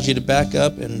cause you to back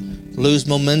up and lose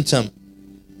momentum.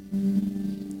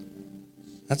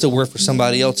 That's a word for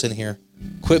somebody else in here.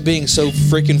 Quit being so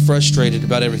freaking frustrated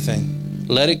about everything.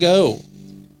 Let it go.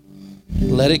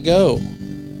 Let it go.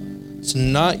 It's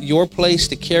not your place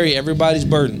to carry everybody's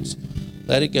burdens.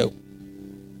 Let it go.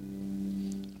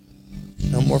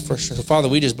 No more frustration. So, Father,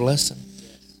 we just bless them.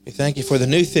 We thank you for the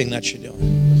new thing that you're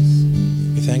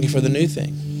doing. We thank you for the new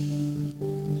thing.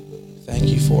 Thank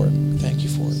you for it. Thank you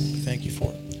for it. Thank you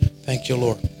for it. Thank you,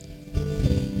 Lord.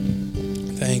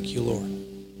 Thank you, Lord.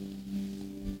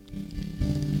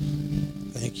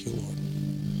 Thank you, Lord.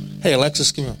 Hey,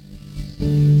 Alexis, come on.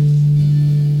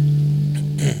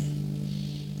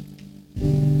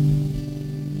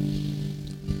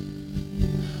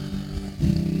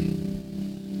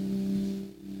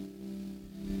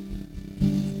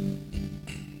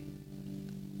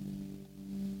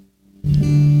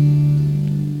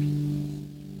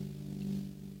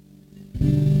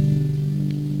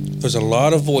 There's a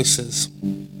lot of voices,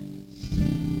 and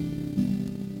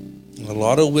a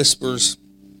lot of whispers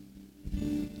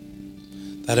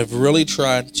that have really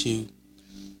tried to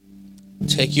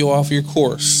take you off your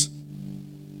course.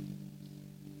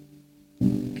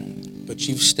 But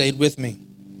you've stayed with me.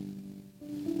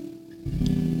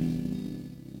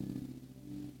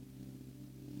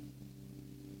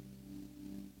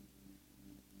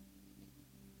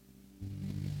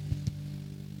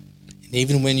 And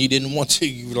even when you didn't want to,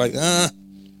 you were like, I'm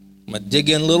going to dig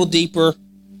in a little deeper.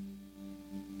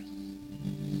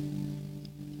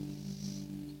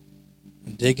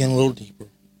 dig in a little deeper.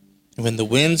 And when the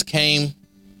winds came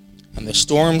and the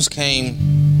storms came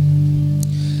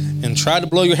and tried to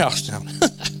blow your house down,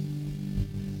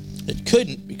 it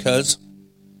couldn't, because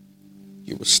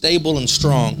you were stable and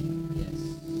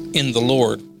strong in the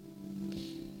Lord,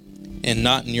 and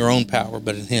not in your own power,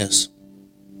 but in His.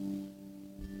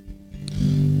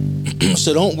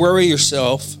 So don't worry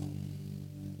yourself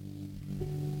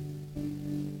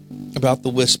about the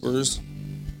whispers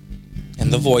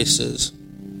and the voices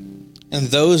and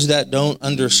those that don't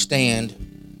understand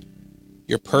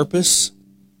your purpose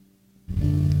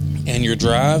and your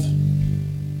drive.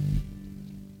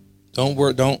 Don't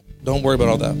worry about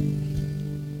all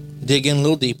that. Dig in a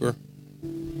little deeper.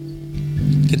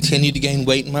 Continue to gain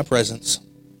weight in my presence.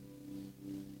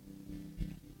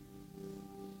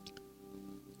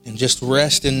 And just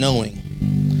rest in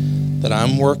knowing that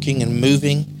I'm working and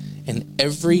moving in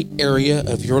every area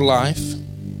of your life,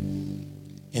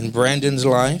 in Brandon's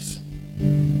life.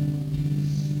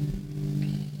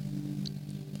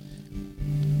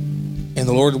 And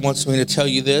the Lord wants me to tell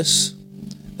you this,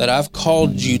 that I've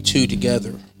called you two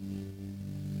together.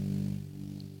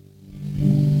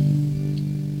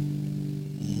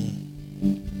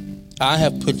 I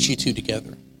have put you two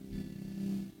together.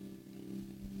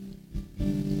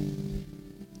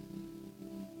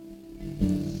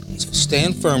 So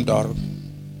stand firm, daughter,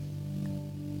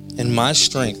 in my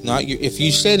strength. Not your, if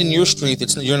you stand in your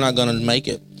strength, you're not going to make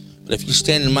it. But if you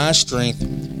stand in my strength,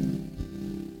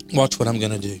 watch what I'm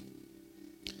going to do.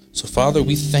 So, Father,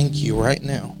 we thank you right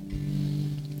now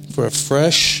for a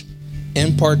fresh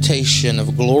impartation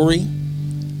of glory,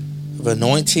 of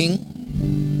anointing,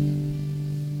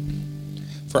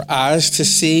 for eyes to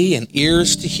see and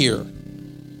ears to hear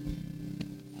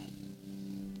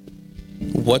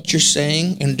what you're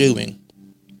saying and doing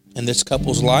in this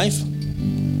couple's life,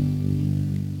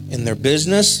 in their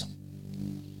business,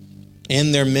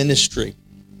 in their ministry.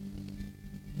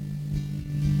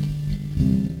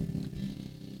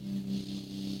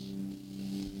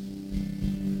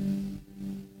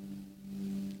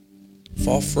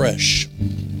 Fall fresh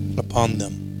upon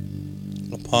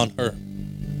them, upon her.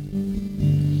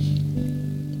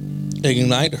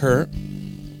 Ignite her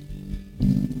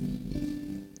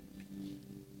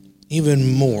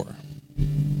even more.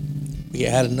 We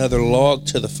add another log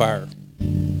to the fire.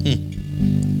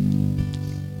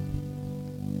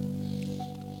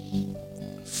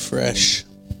 Fresh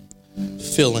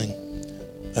filling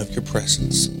of your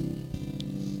presence.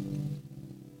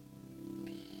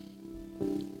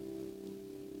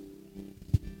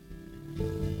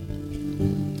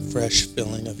 Fresh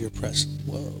filling of your presence.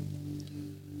 Whoa.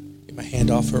 Get my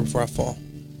hand off her before I fall.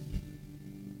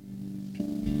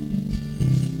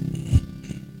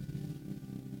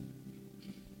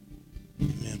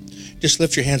 Amen. Just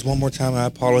lift your hands one more time. I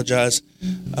apologize.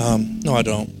 No, I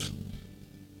don't.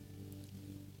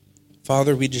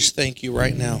 Father, we just thank you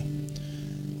right now,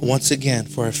 once again,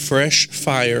 for a fresh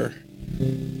fire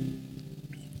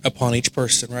upon each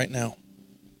person right now.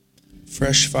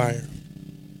 Fresh fire.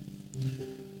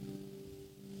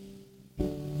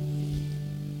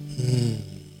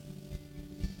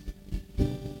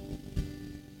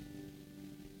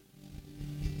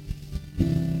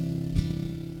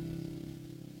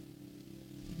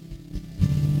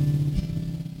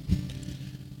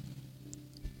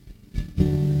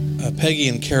 Peggy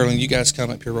and Carolyn, you guys come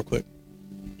up here real quick.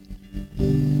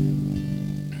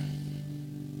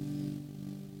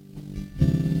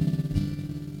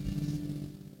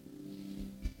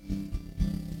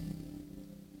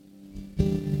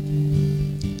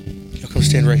 Y'all come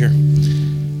stand right here.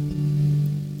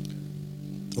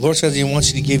 The Lord says He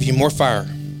wants you to give you more fire,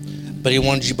 but He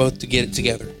wanted you both to get it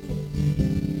together.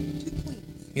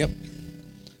 Yep.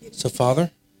 So,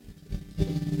 Father,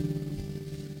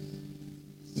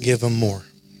 give them more.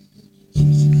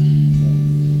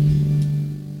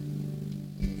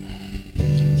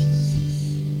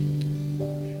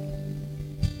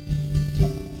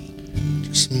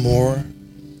 Just more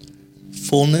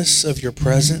fullness of your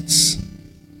presence.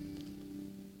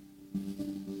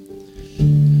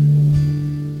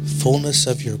 Fullness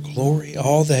of your glory,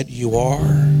 all that you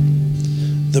are.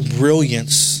 The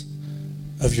brilliance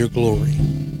of your glory.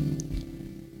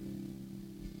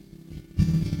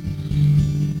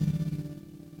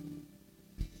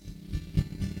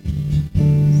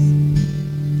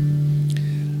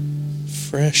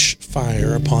 Fresh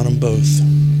fire upon them both.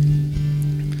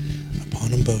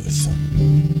 Upon them both.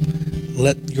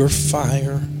 Let your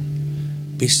fire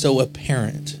be so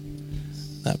apparent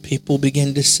that people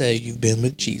begin to say you've been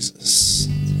with Jesus.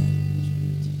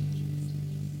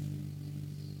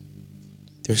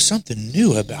 There's something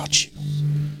new about you.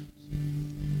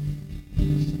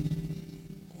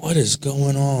 What is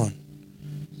going on?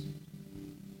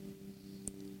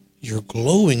 You're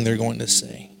glowing, they're going to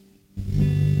say.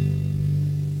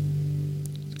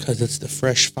 Because it's the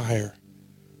fresh fire.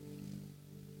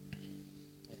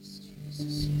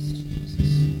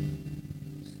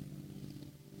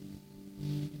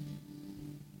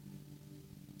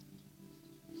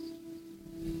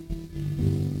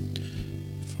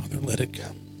 Father, let it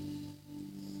come.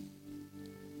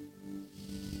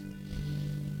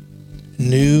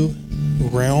 New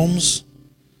realms,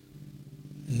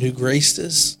 new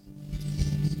graces.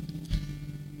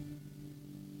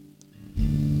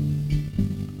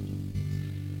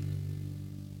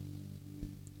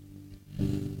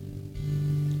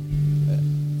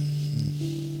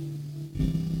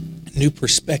 New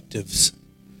perspectives.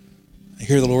 I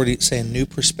hear the Lord saying new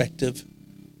perspective.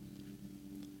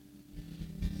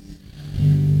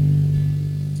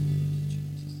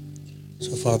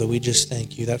 So, Father, we just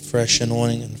thank you, that fresh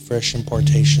anointing and fresh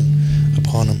impartation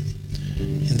upon him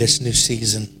in this new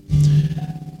season.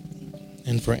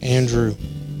 And for Andrew,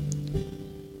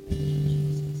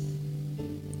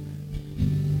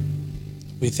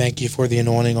 we thank you for the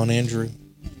anointing on Andrew.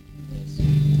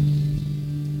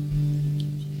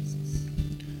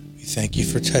 We thank you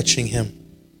for touching him.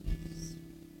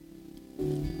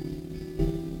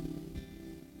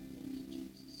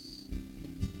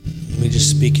 We just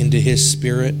speak into his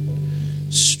spirit,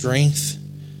 strength,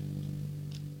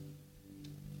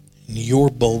 and your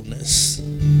boldness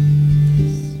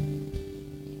in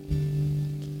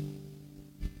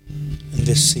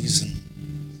this season.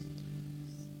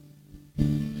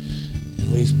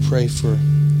 And we pray for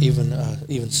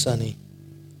even Sonny.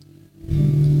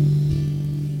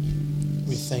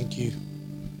 We thank you.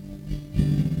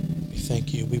 We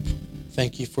thank you. We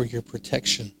thank you for your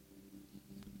protection.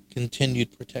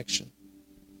 Continued protection.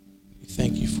 We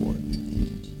thank you for it.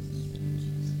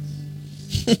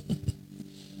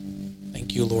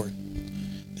 Thank you, Lord.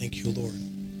 Thank you, Lord.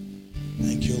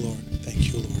 Thank you, Lord.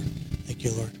 Thank you, Lord. Thank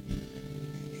you, Lord.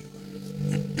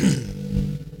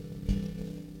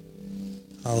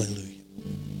 Hallelujah.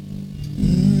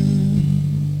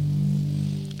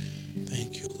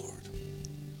 Thank you, Lord.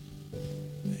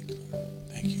 Thank you, Lord.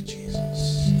 Thank you,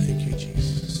 Jesus. Thank you,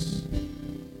 Jesus.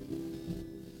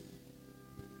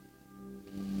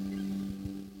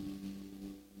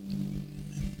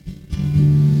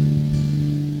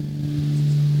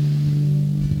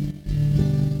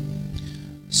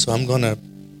 So I'm going to,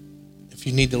 if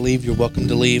you need to leave, you're welcome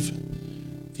to leave.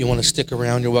 If you want to stick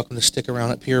around, you're welcome to stick around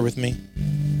up here with me.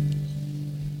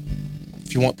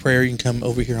 If you want prayer, you can come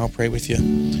over here. I'll pray with you.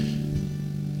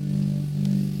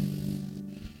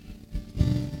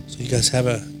 So you guys have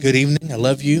a good evening. I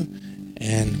love you.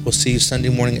 And we'll see you Sunday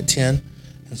morning at 10.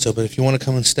 And so, but if you want to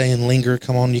come and stay and linger,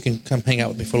 come on. You can come hang out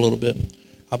with me for a little bit.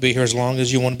 I'll be here as long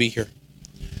as you want to be here.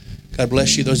 God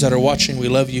bless you. Those that are watching, we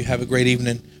love you. Have a great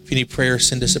evening. If you need prayer,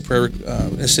 send us a prayer.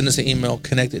 Send us an email,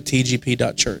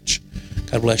 connect@tgp.church.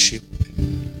 God bless you.